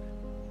කරගන්න.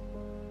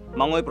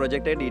 මම ওই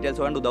ප්‍රොජෙක්ට් එකේ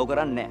ඩීටේල්ස් හොයන්න උදව්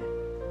කරන්නේ නැහැ.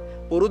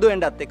 පුරුදු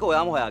වෙන්නත් එක්ක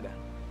ඔයාම හොයාගන්න.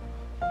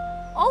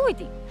 ඔව්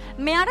ඉතින්.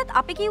 මෙයාටත්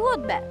අපි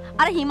කිව්වොත් බෑ.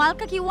 අර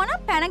හිමල්ක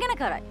කිව්වනම් පැනගෙන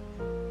කරයි.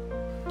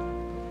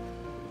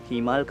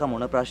 හිමල්ක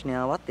මොන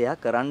ප්‍රශ්නයාවත් එයා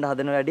කරන්න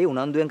හදන වැඩේ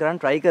උනන්දුවෙන්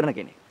කරන්න try කරන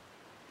කෙනෙක්.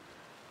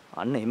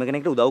 අන්න එහෙම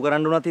කෙනෙක්ට උදව්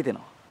කරන්න උනත්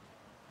හිතෙනවා.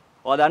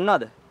 ඔයා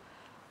දන්නවද?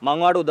 මං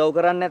ඔයාට උදව්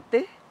කරන්නේ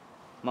නැත්තේ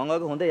මං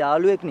ඔයාගේ හොඳ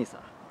යාළුවෙක්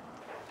නිසා.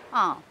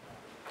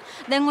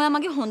 දැන් ඔයා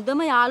මගේ හොඳම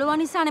යාළුවා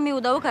නිසානේ මේ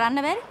උදව්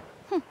කරන්න බැරි.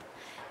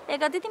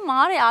 ඒකත් ඉතින්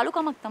මාර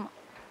යාළුකමක් තමයි.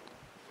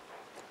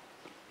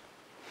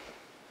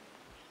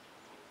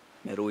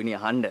 මේ රුවිනි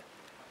අහන්න.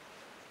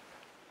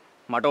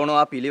 මට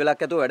ඕනවා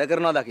පිළිවෙලක් ඇතුව වැඩ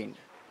කරනවා දකින්න.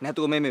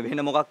 නැතුව මේ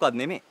වෙන මොකක්වත්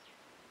නෙමෙයි.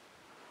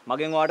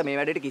 මගෙන් ඔයාට මේ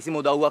වැඩේට කිසිම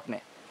උදව්වක්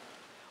නැහැ.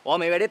 ඔයා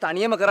මේ වැඩේ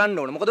තනියම කරන්න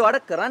ඕන. මොකද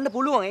ඔයාට කරන්න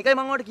පුළුවන්. ඒකයි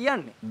මම ඔයාට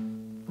කියන්නේ.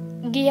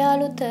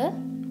 ගියාලුත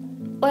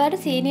ඔයාට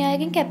සීනියර්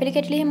අයගෙන් කැපිලි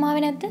කැටලි එහෙම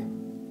ආවේ නැද්ද?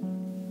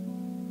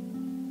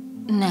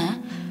 නෑ.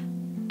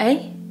 ඇයි?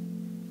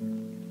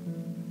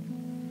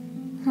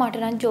 මට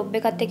නම් ජොබ්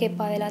එකත් එක්ක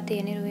එපා වෙලා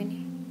තියෙන රුවිනි.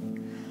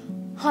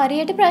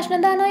 හරියට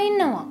ප්‍රශ්න දානවා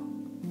ඉන්නවා.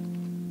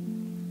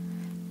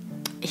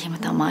 එහෙම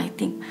තමයි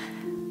ඉතින්.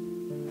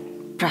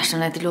 ප්‍රශ්න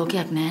නැති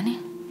ලෝකයක් නෑනේ.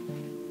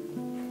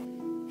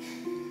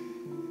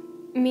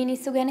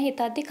 මිනිස්සු ගැන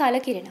හිතද්දි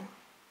කලකිරෙනවා.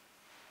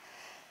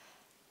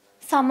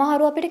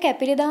 සමහරව අපිට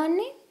කැපිලි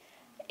දාන්නේ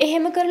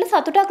එහෙම කරලා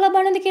සතුටක්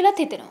ලබන්නද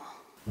කියලාත් හිතෙනවා.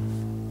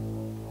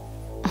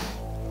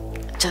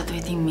 චතු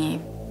ඉතින් මේ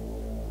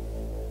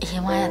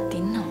එහෙම අයත්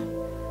ඉන්නවා.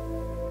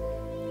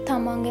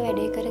 තමන්ගේ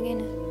වැඩේ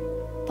කරගෙන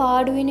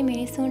පාඩු වෙන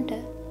මිනිස්සුන්ට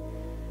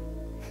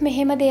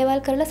මෙහෙම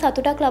දේවල් කරලා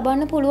සතුටක්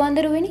ලබන්න පුළුවන්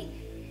දරුවෙනි.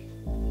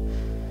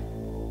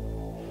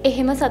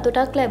 එහෙම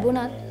සතුටක්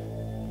ලැබුණත්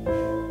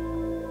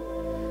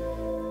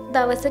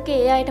දවසක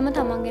ඒ අයටම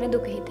තමන් ගැන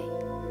දුක හිතෙයි.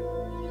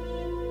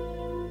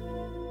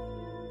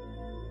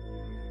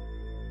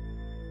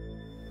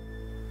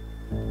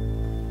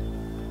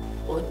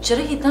 ඔච්චර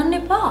හිතන්න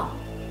එපා.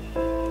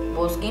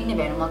 බොස් ගෙන්නේ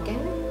බැනුමක්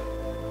ඇහුවේ.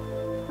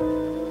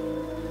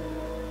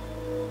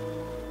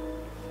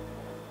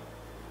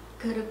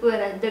 කරපු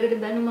වැරද්දකට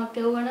බැනුමක්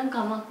ඇහුවා නම්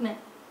කමක් නැහැ.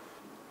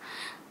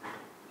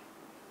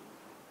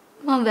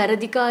 මම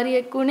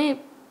වැරදිකාරියෙක් උනේ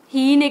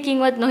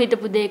හීනෙකින්වත්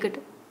නොහිතපු දෙයකට.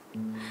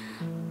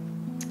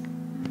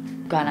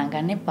 ගණන්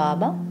ගන්න එපා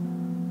බං.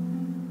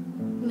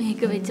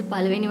 මේක වෙච්ච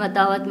පළවෙනි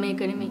වතාවත්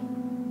මේක නෙමෙයි.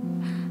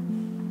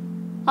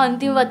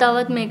 අන්තිම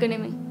වතාවත් මේක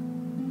නෙමෙයි.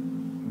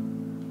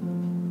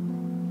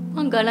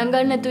 මං ගණන්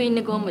ගන්න නැතුව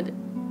ඉන්නේ කොහමද?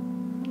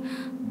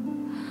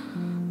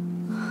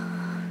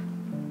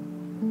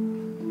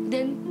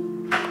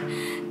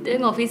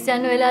 දැන් ඔෆිස්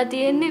යන්න වෙලා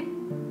තියෙන්නේ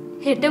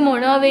හෙට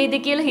මොනවා වෙයිද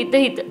කියලා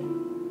හිත.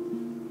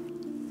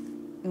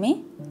 මේ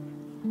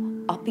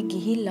අපි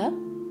ගිහිල්ලා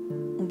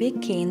උඹේ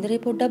කේන්දරේ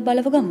පොඩ්ඩක්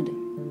බලව ගමුද?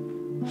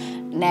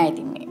 නෑ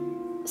ඉතින් මේ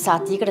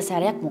සතියකට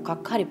සැරයක්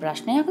මොකක් හරි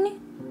ප්‍රශ්නයක් නේ.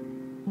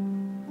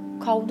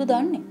 කවුද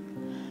දන්නේ?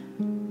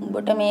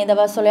 උඹට මේ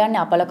දවස්වල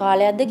යන්නේ අපල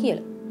කාලයක්ද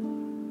කියලා?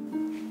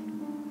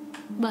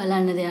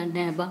 බලන්න දෙයක්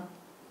නෑ බං.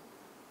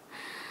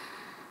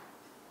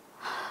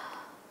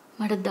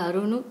 මට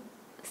දරුණු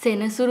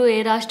සෙනසුරු ඒ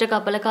රාෂ්ට්‍ර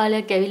කපල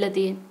කාලයක් ඇවිල්ලා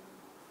තියෙනවා.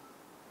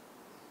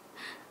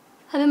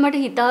 හැබැයි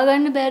මට හිතා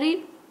ගන්න බැරි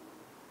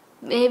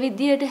මේ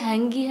විදියට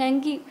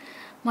හැංගි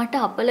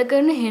මට අපල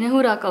කරන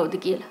හෙනහුරා කවුද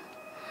කියලා.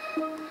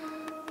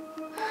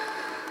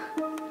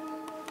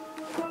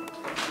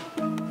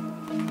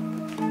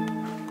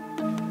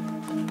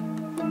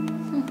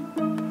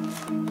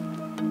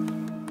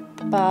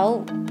 පව්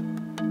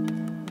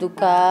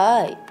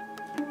දුකයි.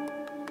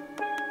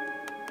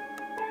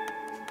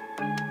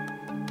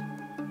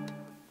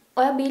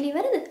 ඔයා බීලි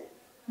ඉවරද?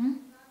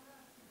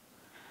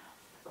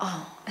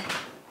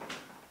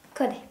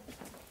 කඩේ.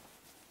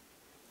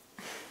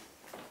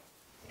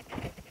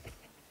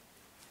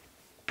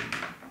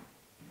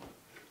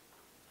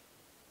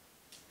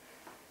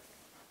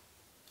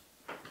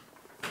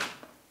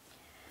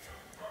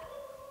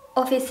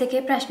 ඔෆිස්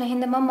එකේ ප්‍රශ්න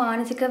හින්දා මම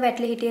මානසිකව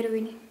වැටලි හිටියේ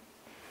රුවිනි.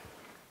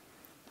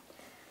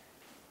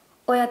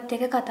 ඔයත්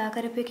එක්ක කතා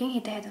කරපු එකෙන්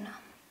හිත හැදුනා.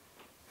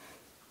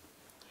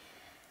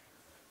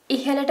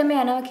 ඉහළටම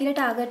යනවා කියලා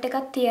ටාගට්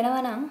එකක්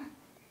තියෙනවා නම්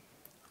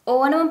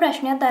ඕනම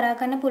ප්‍රශ්නයක් දරා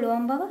ගන්න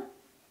පුළුවන් බව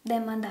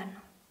දැන් මම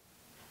දන්නවා.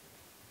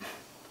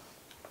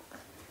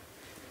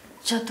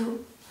 චතු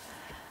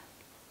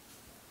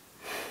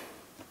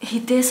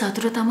හිතේ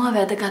සතුට තමයි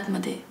වැදගත්ම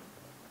දේ.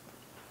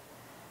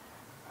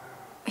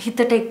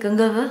 හිතට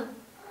එකඟව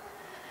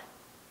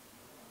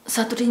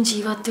සතුටින්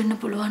ජීවත් වෙන්න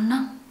පුළුවන්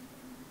නම්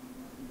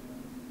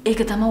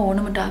ඒක තමයි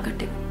ඕනම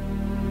ටාගට් එක.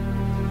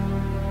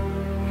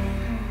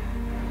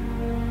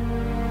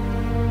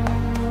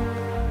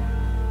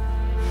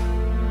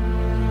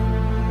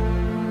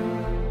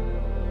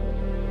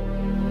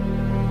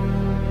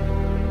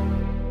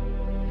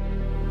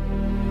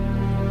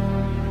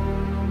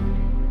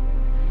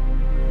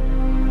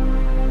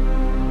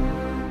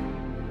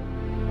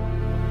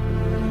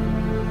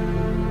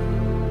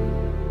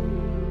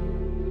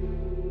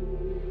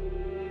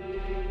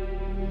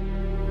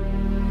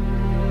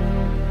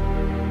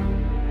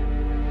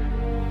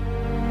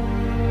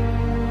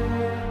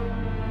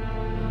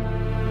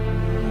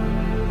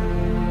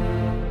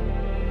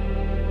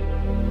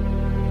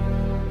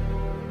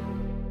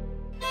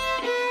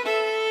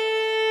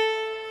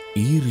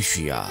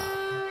 ඊර්ෂ්‍යා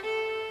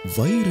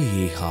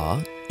වෛරයේ හා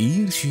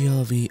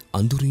ඊර්ෂ්‍යාවේ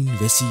අඳුරින්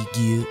වැසී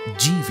ගිය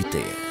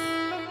ජීවිතය.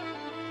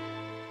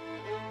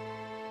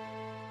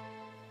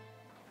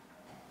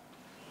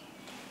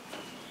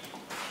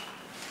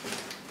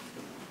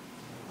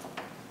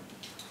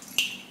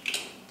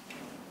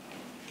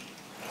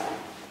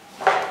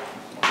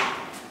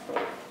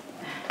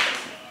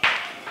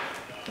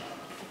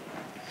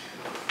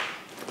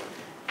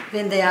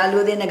 වෙන්ද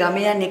යාළුවෝ දෙන්න ගම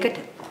යන්න එකට.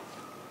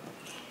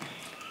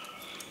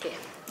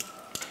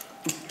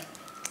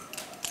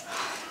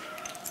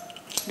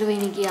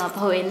 රුවිනි ගියා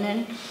ආපහු එන්නනේ.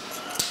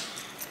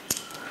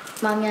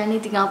 මං යන්නේ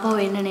ඉතින් ආපහු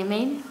එන්න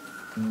නෙමෙයිනේ.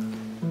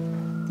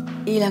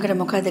 ඊළඟට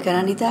මොකද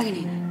කරන්න හිතාගෙන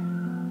ඉන්නේ?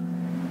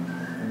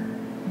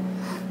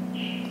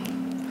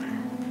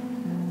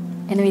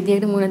 එන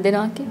විදියට මුණ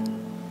දෙනවා කිය.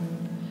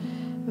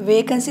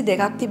 වේකන්සි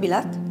දෙකක්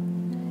තිබිලත්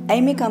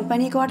ඇයි මේ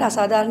කම්පැනි එක වට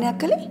අසාධාරණයක්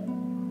කළේ?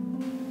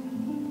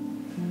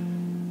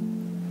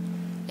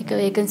 එක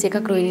වේකන්සි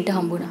එකක් රුවිනිට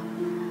හම්බුණා.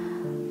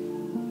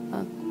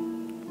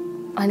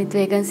 අනිත්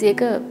වේකන්සි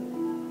එක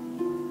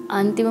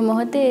අන්තිම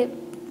මොහොතේ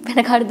වෙන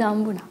කාටද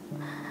හම්බුණා.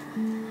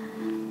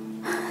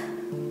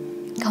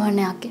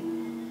 කවන්නේ ආකේ.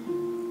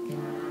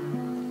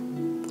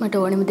 මට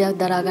ඕනෙම දෙයක්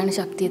දරා ගන්න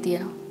ශක්තිය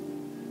තියෙනවා.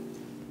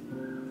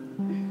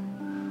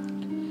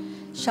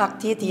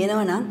 ශක්තිය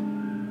තියෙනවා නම්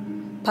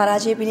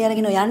පරාජය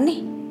පිළිඅරගෙන යන්නේ.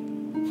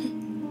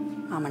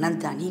 මම නම්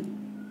දනි.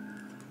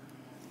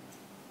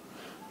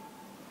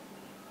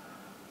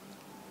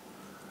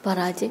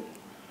 පරාජය.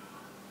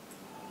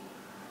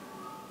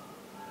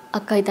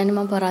 අක්කා හිතන්නේ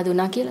මම පරාද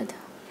වුණා කියලාද?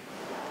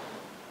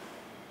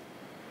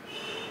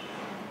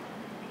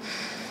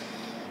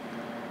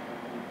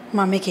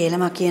 මම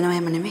කේලමක් කියනවා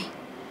එහෙම නෙමෙයි.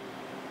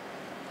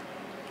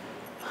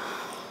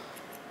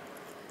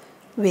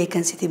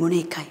 වේකන්සි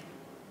තිබුණේ එකයි.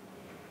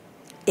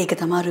 ඒක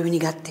තමයි රුවිනි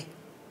ගත්තේ.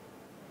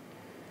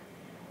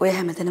 ඔය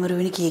හැමතැනම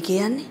රුවිනි කී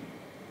කියන්නේ?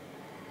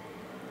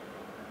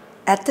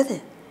 ඇත්තද?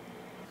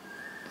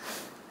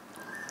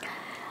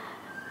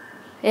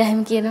 එයා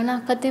එහෙම කියනවා නම්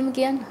අක්කත් එහෙම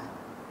කියන්න.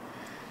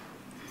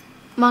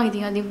 මම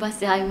ඉතින් අදින්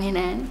පස්සේ ආයෙ මෙහෙ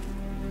නෑනේ.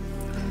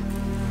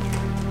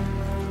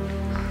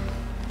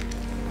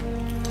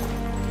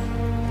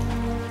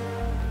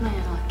 මම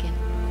යනවා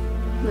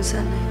කියන්නේ.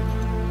 ලුසන්නයි.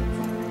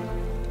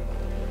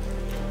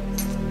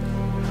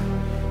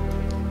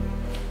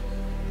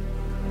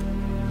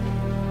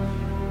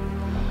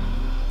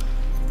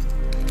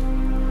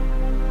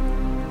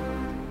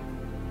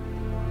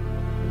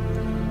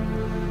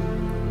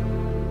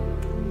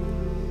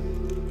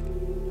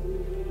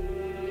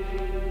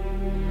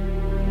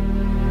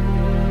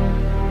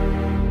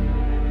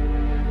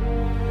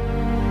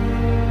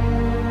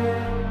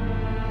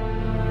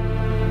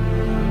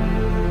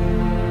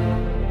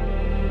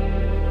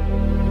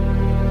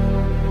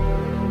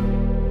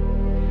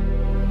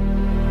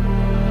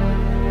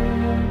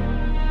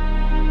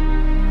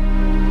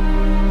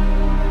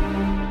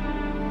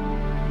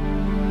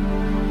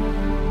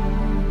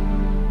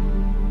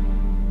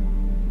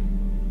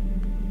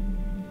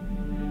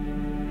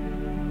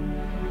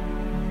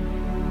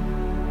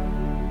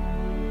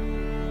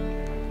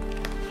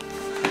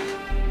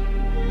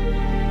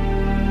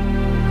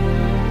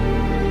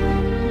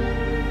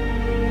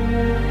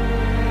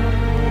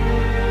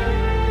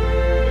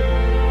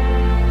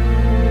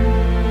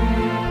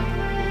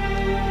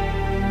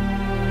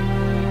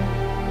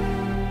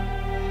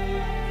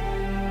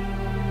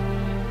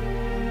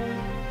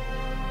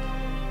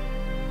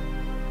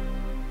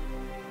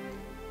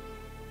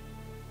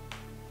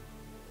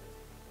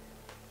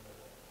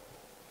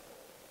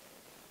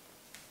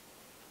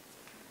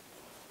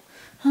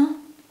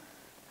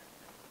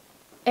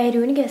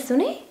 ඇරුණි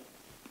ගැස්සුනේ?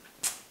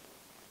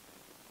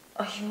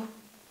 අයියෝ.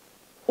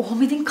 ඔහොම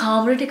ඉතින්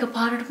කාමරේට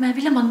එකපාරටම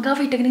ඇවිල්ලා මං ගාව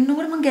හිටගෙන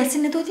ඉන්නකොට මං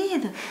ගැස්සෙන්නේ නැතුව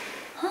තියෙද?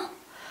 හා?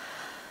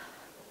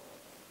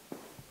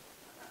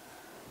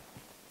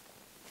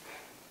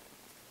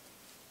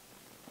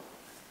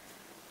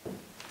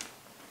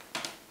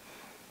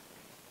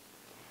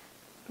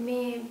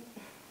 මේ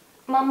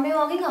මම මේ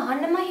වගේ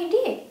අහන්නම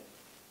හිටියේ.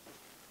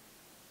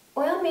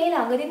 ඔයා මේ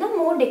ළඟදී නම්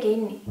මෝඩ් එකේ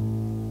ඉන්නේ.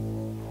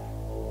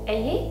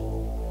 ඇයි?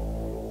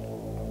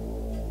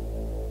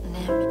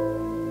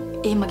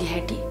 ඒ මගේ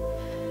හැටි.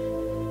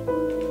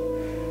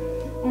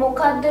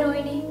 මොකද්ද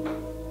රුවිනි?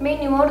 මේ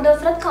නිමෝඩ්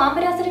දවසට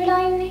කාමරේ අසල වෙලා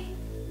ඉන්නේ.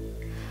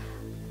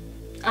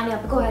 අනේ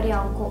අපි කොහරි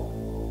යමුකෝ.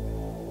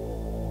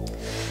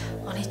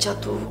 අනේ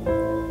චතු.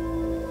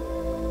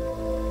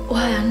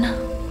 ඔයා යන්න.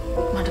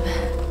 මට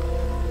බෑ.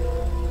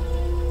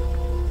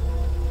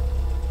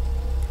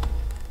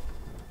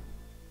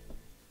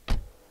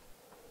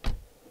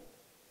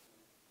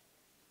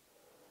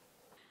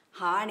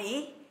 හානේ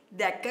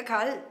දැක්ක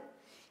කල්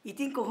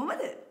ඉතින්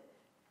කොහොමද?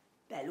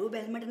 බැලුව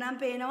බැලමට නම්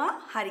පේනවා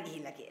හරි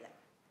ගිහිල්ලා කියලා.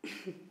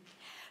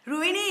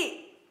 රුවිනි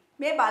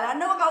මේ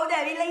බලන්නව කවුද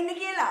ඇවිල්ලා ඉන්නේ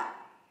කියලා.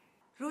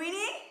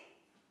 රුවිනි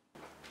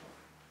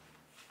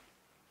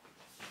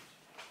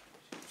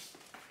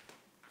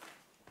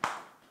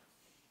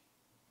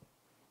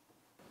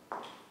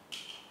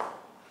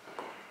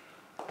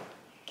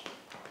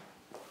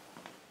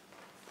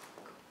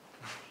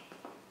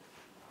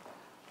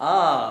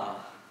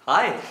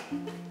hi.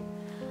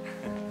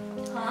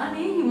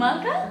 හානේ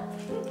හිමාකා.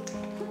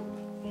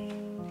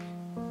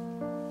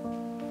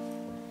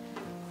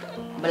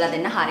 උඹලා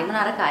දෙන්න හරිම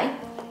නරකයි.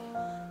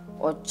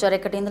 ඔච්චර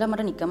එකට ඉඳලා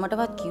මට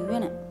නිකමටවත් කිව්වේ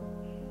නැහැ.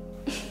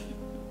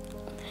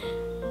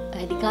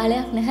 වැඩි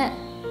කාලයක් නැහැ.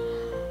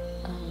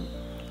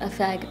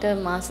 අෆෑයකට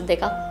මාස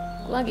 2ක්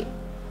වගේ.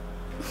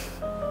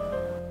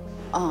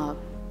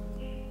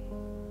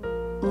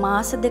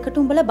 මාස දෙකට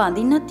උඹලා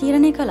බඳින්නත්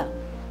තීරණය කළා.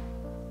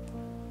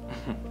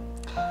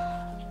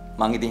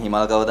 මං ඉතින්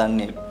හිමල් ගව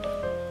දන්නේ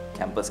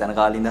කැම්පස් යන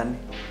කාලේ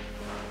ඉඳන්නේ.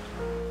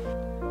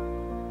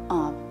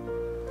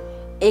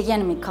 ඒ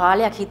කියන්නේ මේ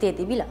කාලයක් හිතේ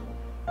තිබිලා.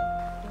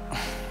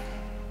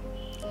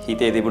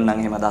 හිතේ තිබුණ නම්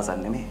එහෙම අදහසක්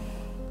නෙමෙයි.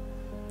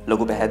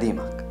 ලොකු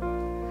පැහැදීමක්.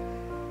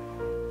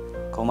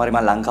 කොහොම හරි මම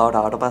ලංකාවට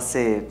ආවට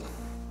පස්සේ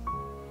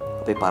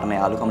අපේ පරණ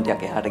යාළුකම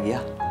ටිකක් එහාට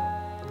ගියා.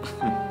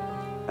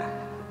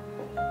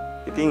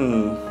 ඉතින්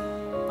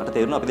මට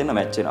තේරුණා අපි දෙන්න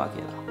මැච් වෙනවා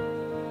කියලා.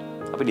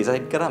 අපි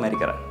ඩිසයිඩ් කරා මැරි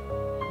කරන්න.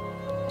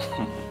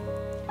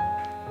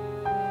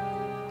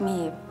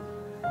 මේ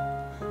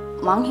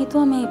මං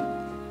හිතුවා මේ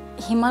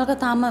හිමල්ක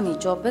තාම මේ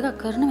ජොබ් එකක්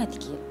කරනවා ඇති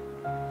කියලා.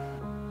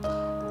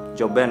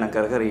 ජොබ් එක නම්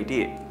කර කර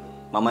හිටියේ.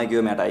 මමයි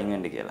කිව්වේ මට අයින්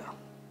වෙන්න කියලා.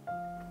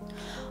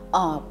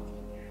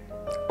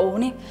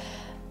 ඕනේ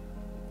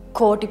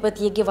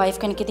කෝටිපතියගේ වයිෆ්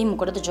කෙනෙක් ඉතින්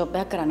මොකටද ජොබ්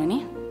එකක්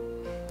කරන්නේ?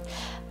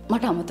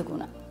 මට අමතක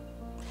වුණා.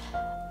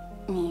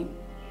 මේ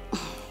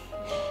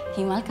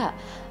හිමල්කා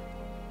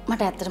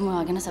මට ඇත්තටම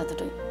ඔයාගෙන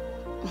සතුටුයි.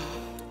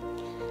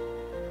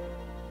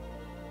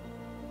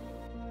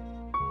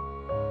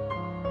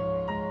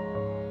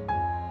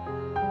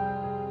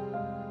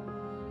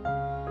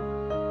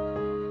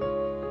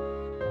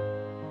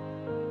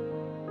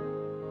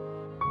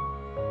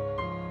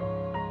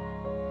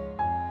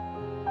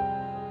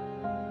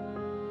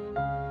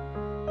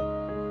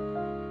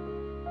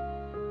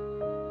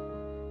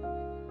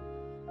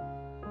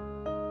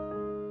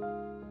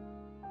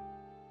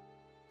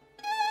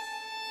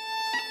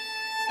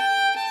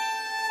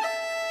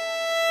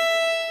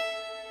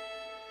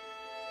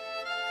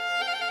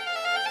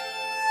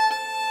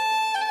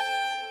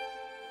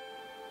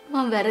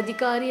 මම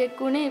වැරදිකාරියෙක්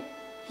වුණේ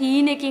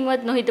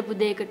හීනකින්වත් නොහිතපු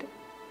දෙයකට.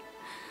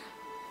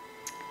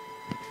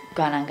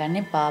 ගණන් ගන්න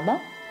එපා බං.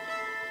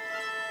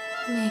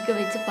 මේක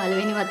වෙච්ච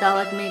පළවෙනි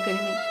වතාවත් මේක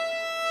නෙමෙයි.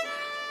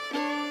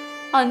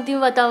 අන්තිම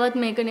වතාවත්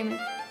මේක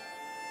නෙමෙයි.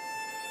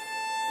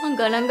 මං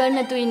ගණන් ගන්න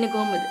නැතුව ඉන්නේ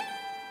කොහමද?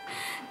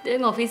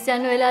 දැන් ඔෆිස්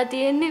යන්න වෙලා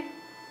තියෙන්නේ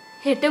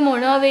හෙට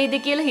මොනවා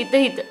වෙයිද කියලා හිත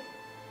හිත.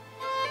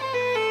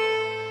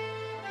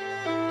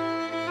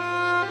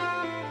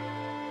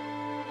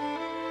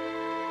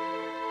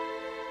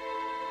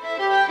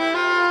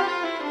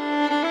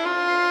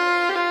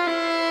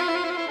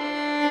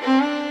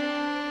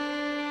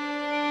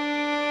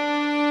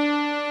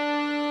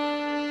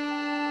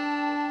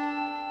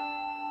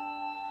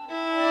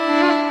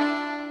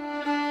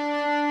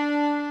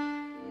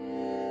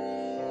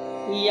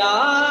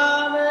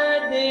 යාව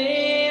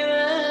දේව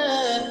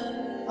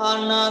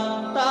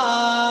අනත්තාය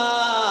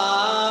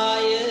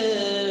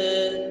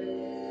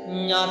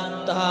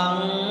ඤත්තං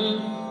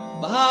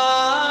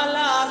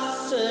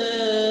භාලස්ස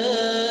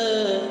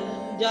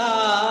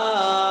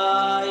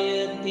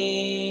ජායති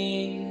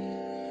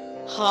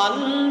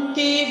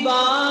හන්ති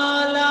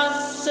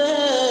බාලස්ස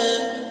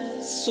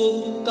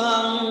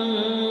සුඛං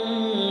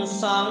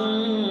සං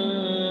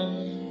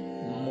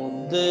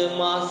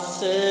මුද්දමස්ස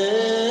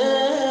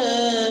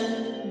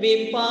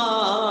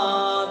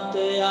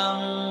විපාතයං.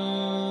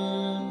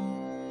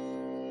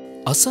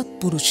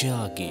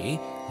 අසත්පුරුෂයාගේ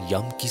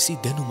යම් කිසි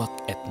දැනුමක්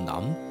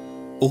ඇත්නම්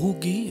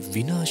ඔහුගේ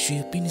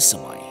විනාශය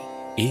පිණිසමයි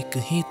ඒක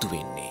හේතු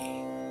වෙන්නේ.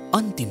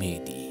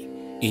 අන්තිමේදී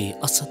ඒ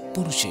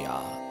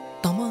අසත්පුරුෂයා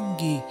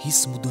තමන්ගේ හිස්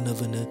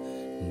මුදුනවන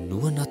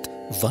නුවණත්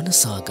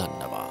වනසා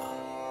ගන්නවා.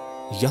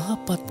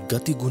 යහපත්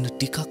ගතිගුණ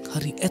ටිකක්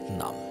හරි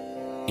ඇත්නම්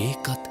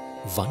ඒකත්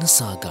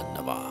වනසා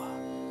ගන්නවා.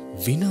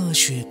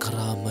 විනාශය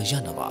කරාම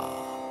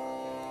යනවා.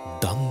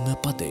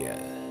 ධම්මපදය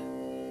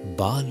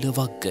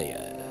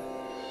බාලවග්ගය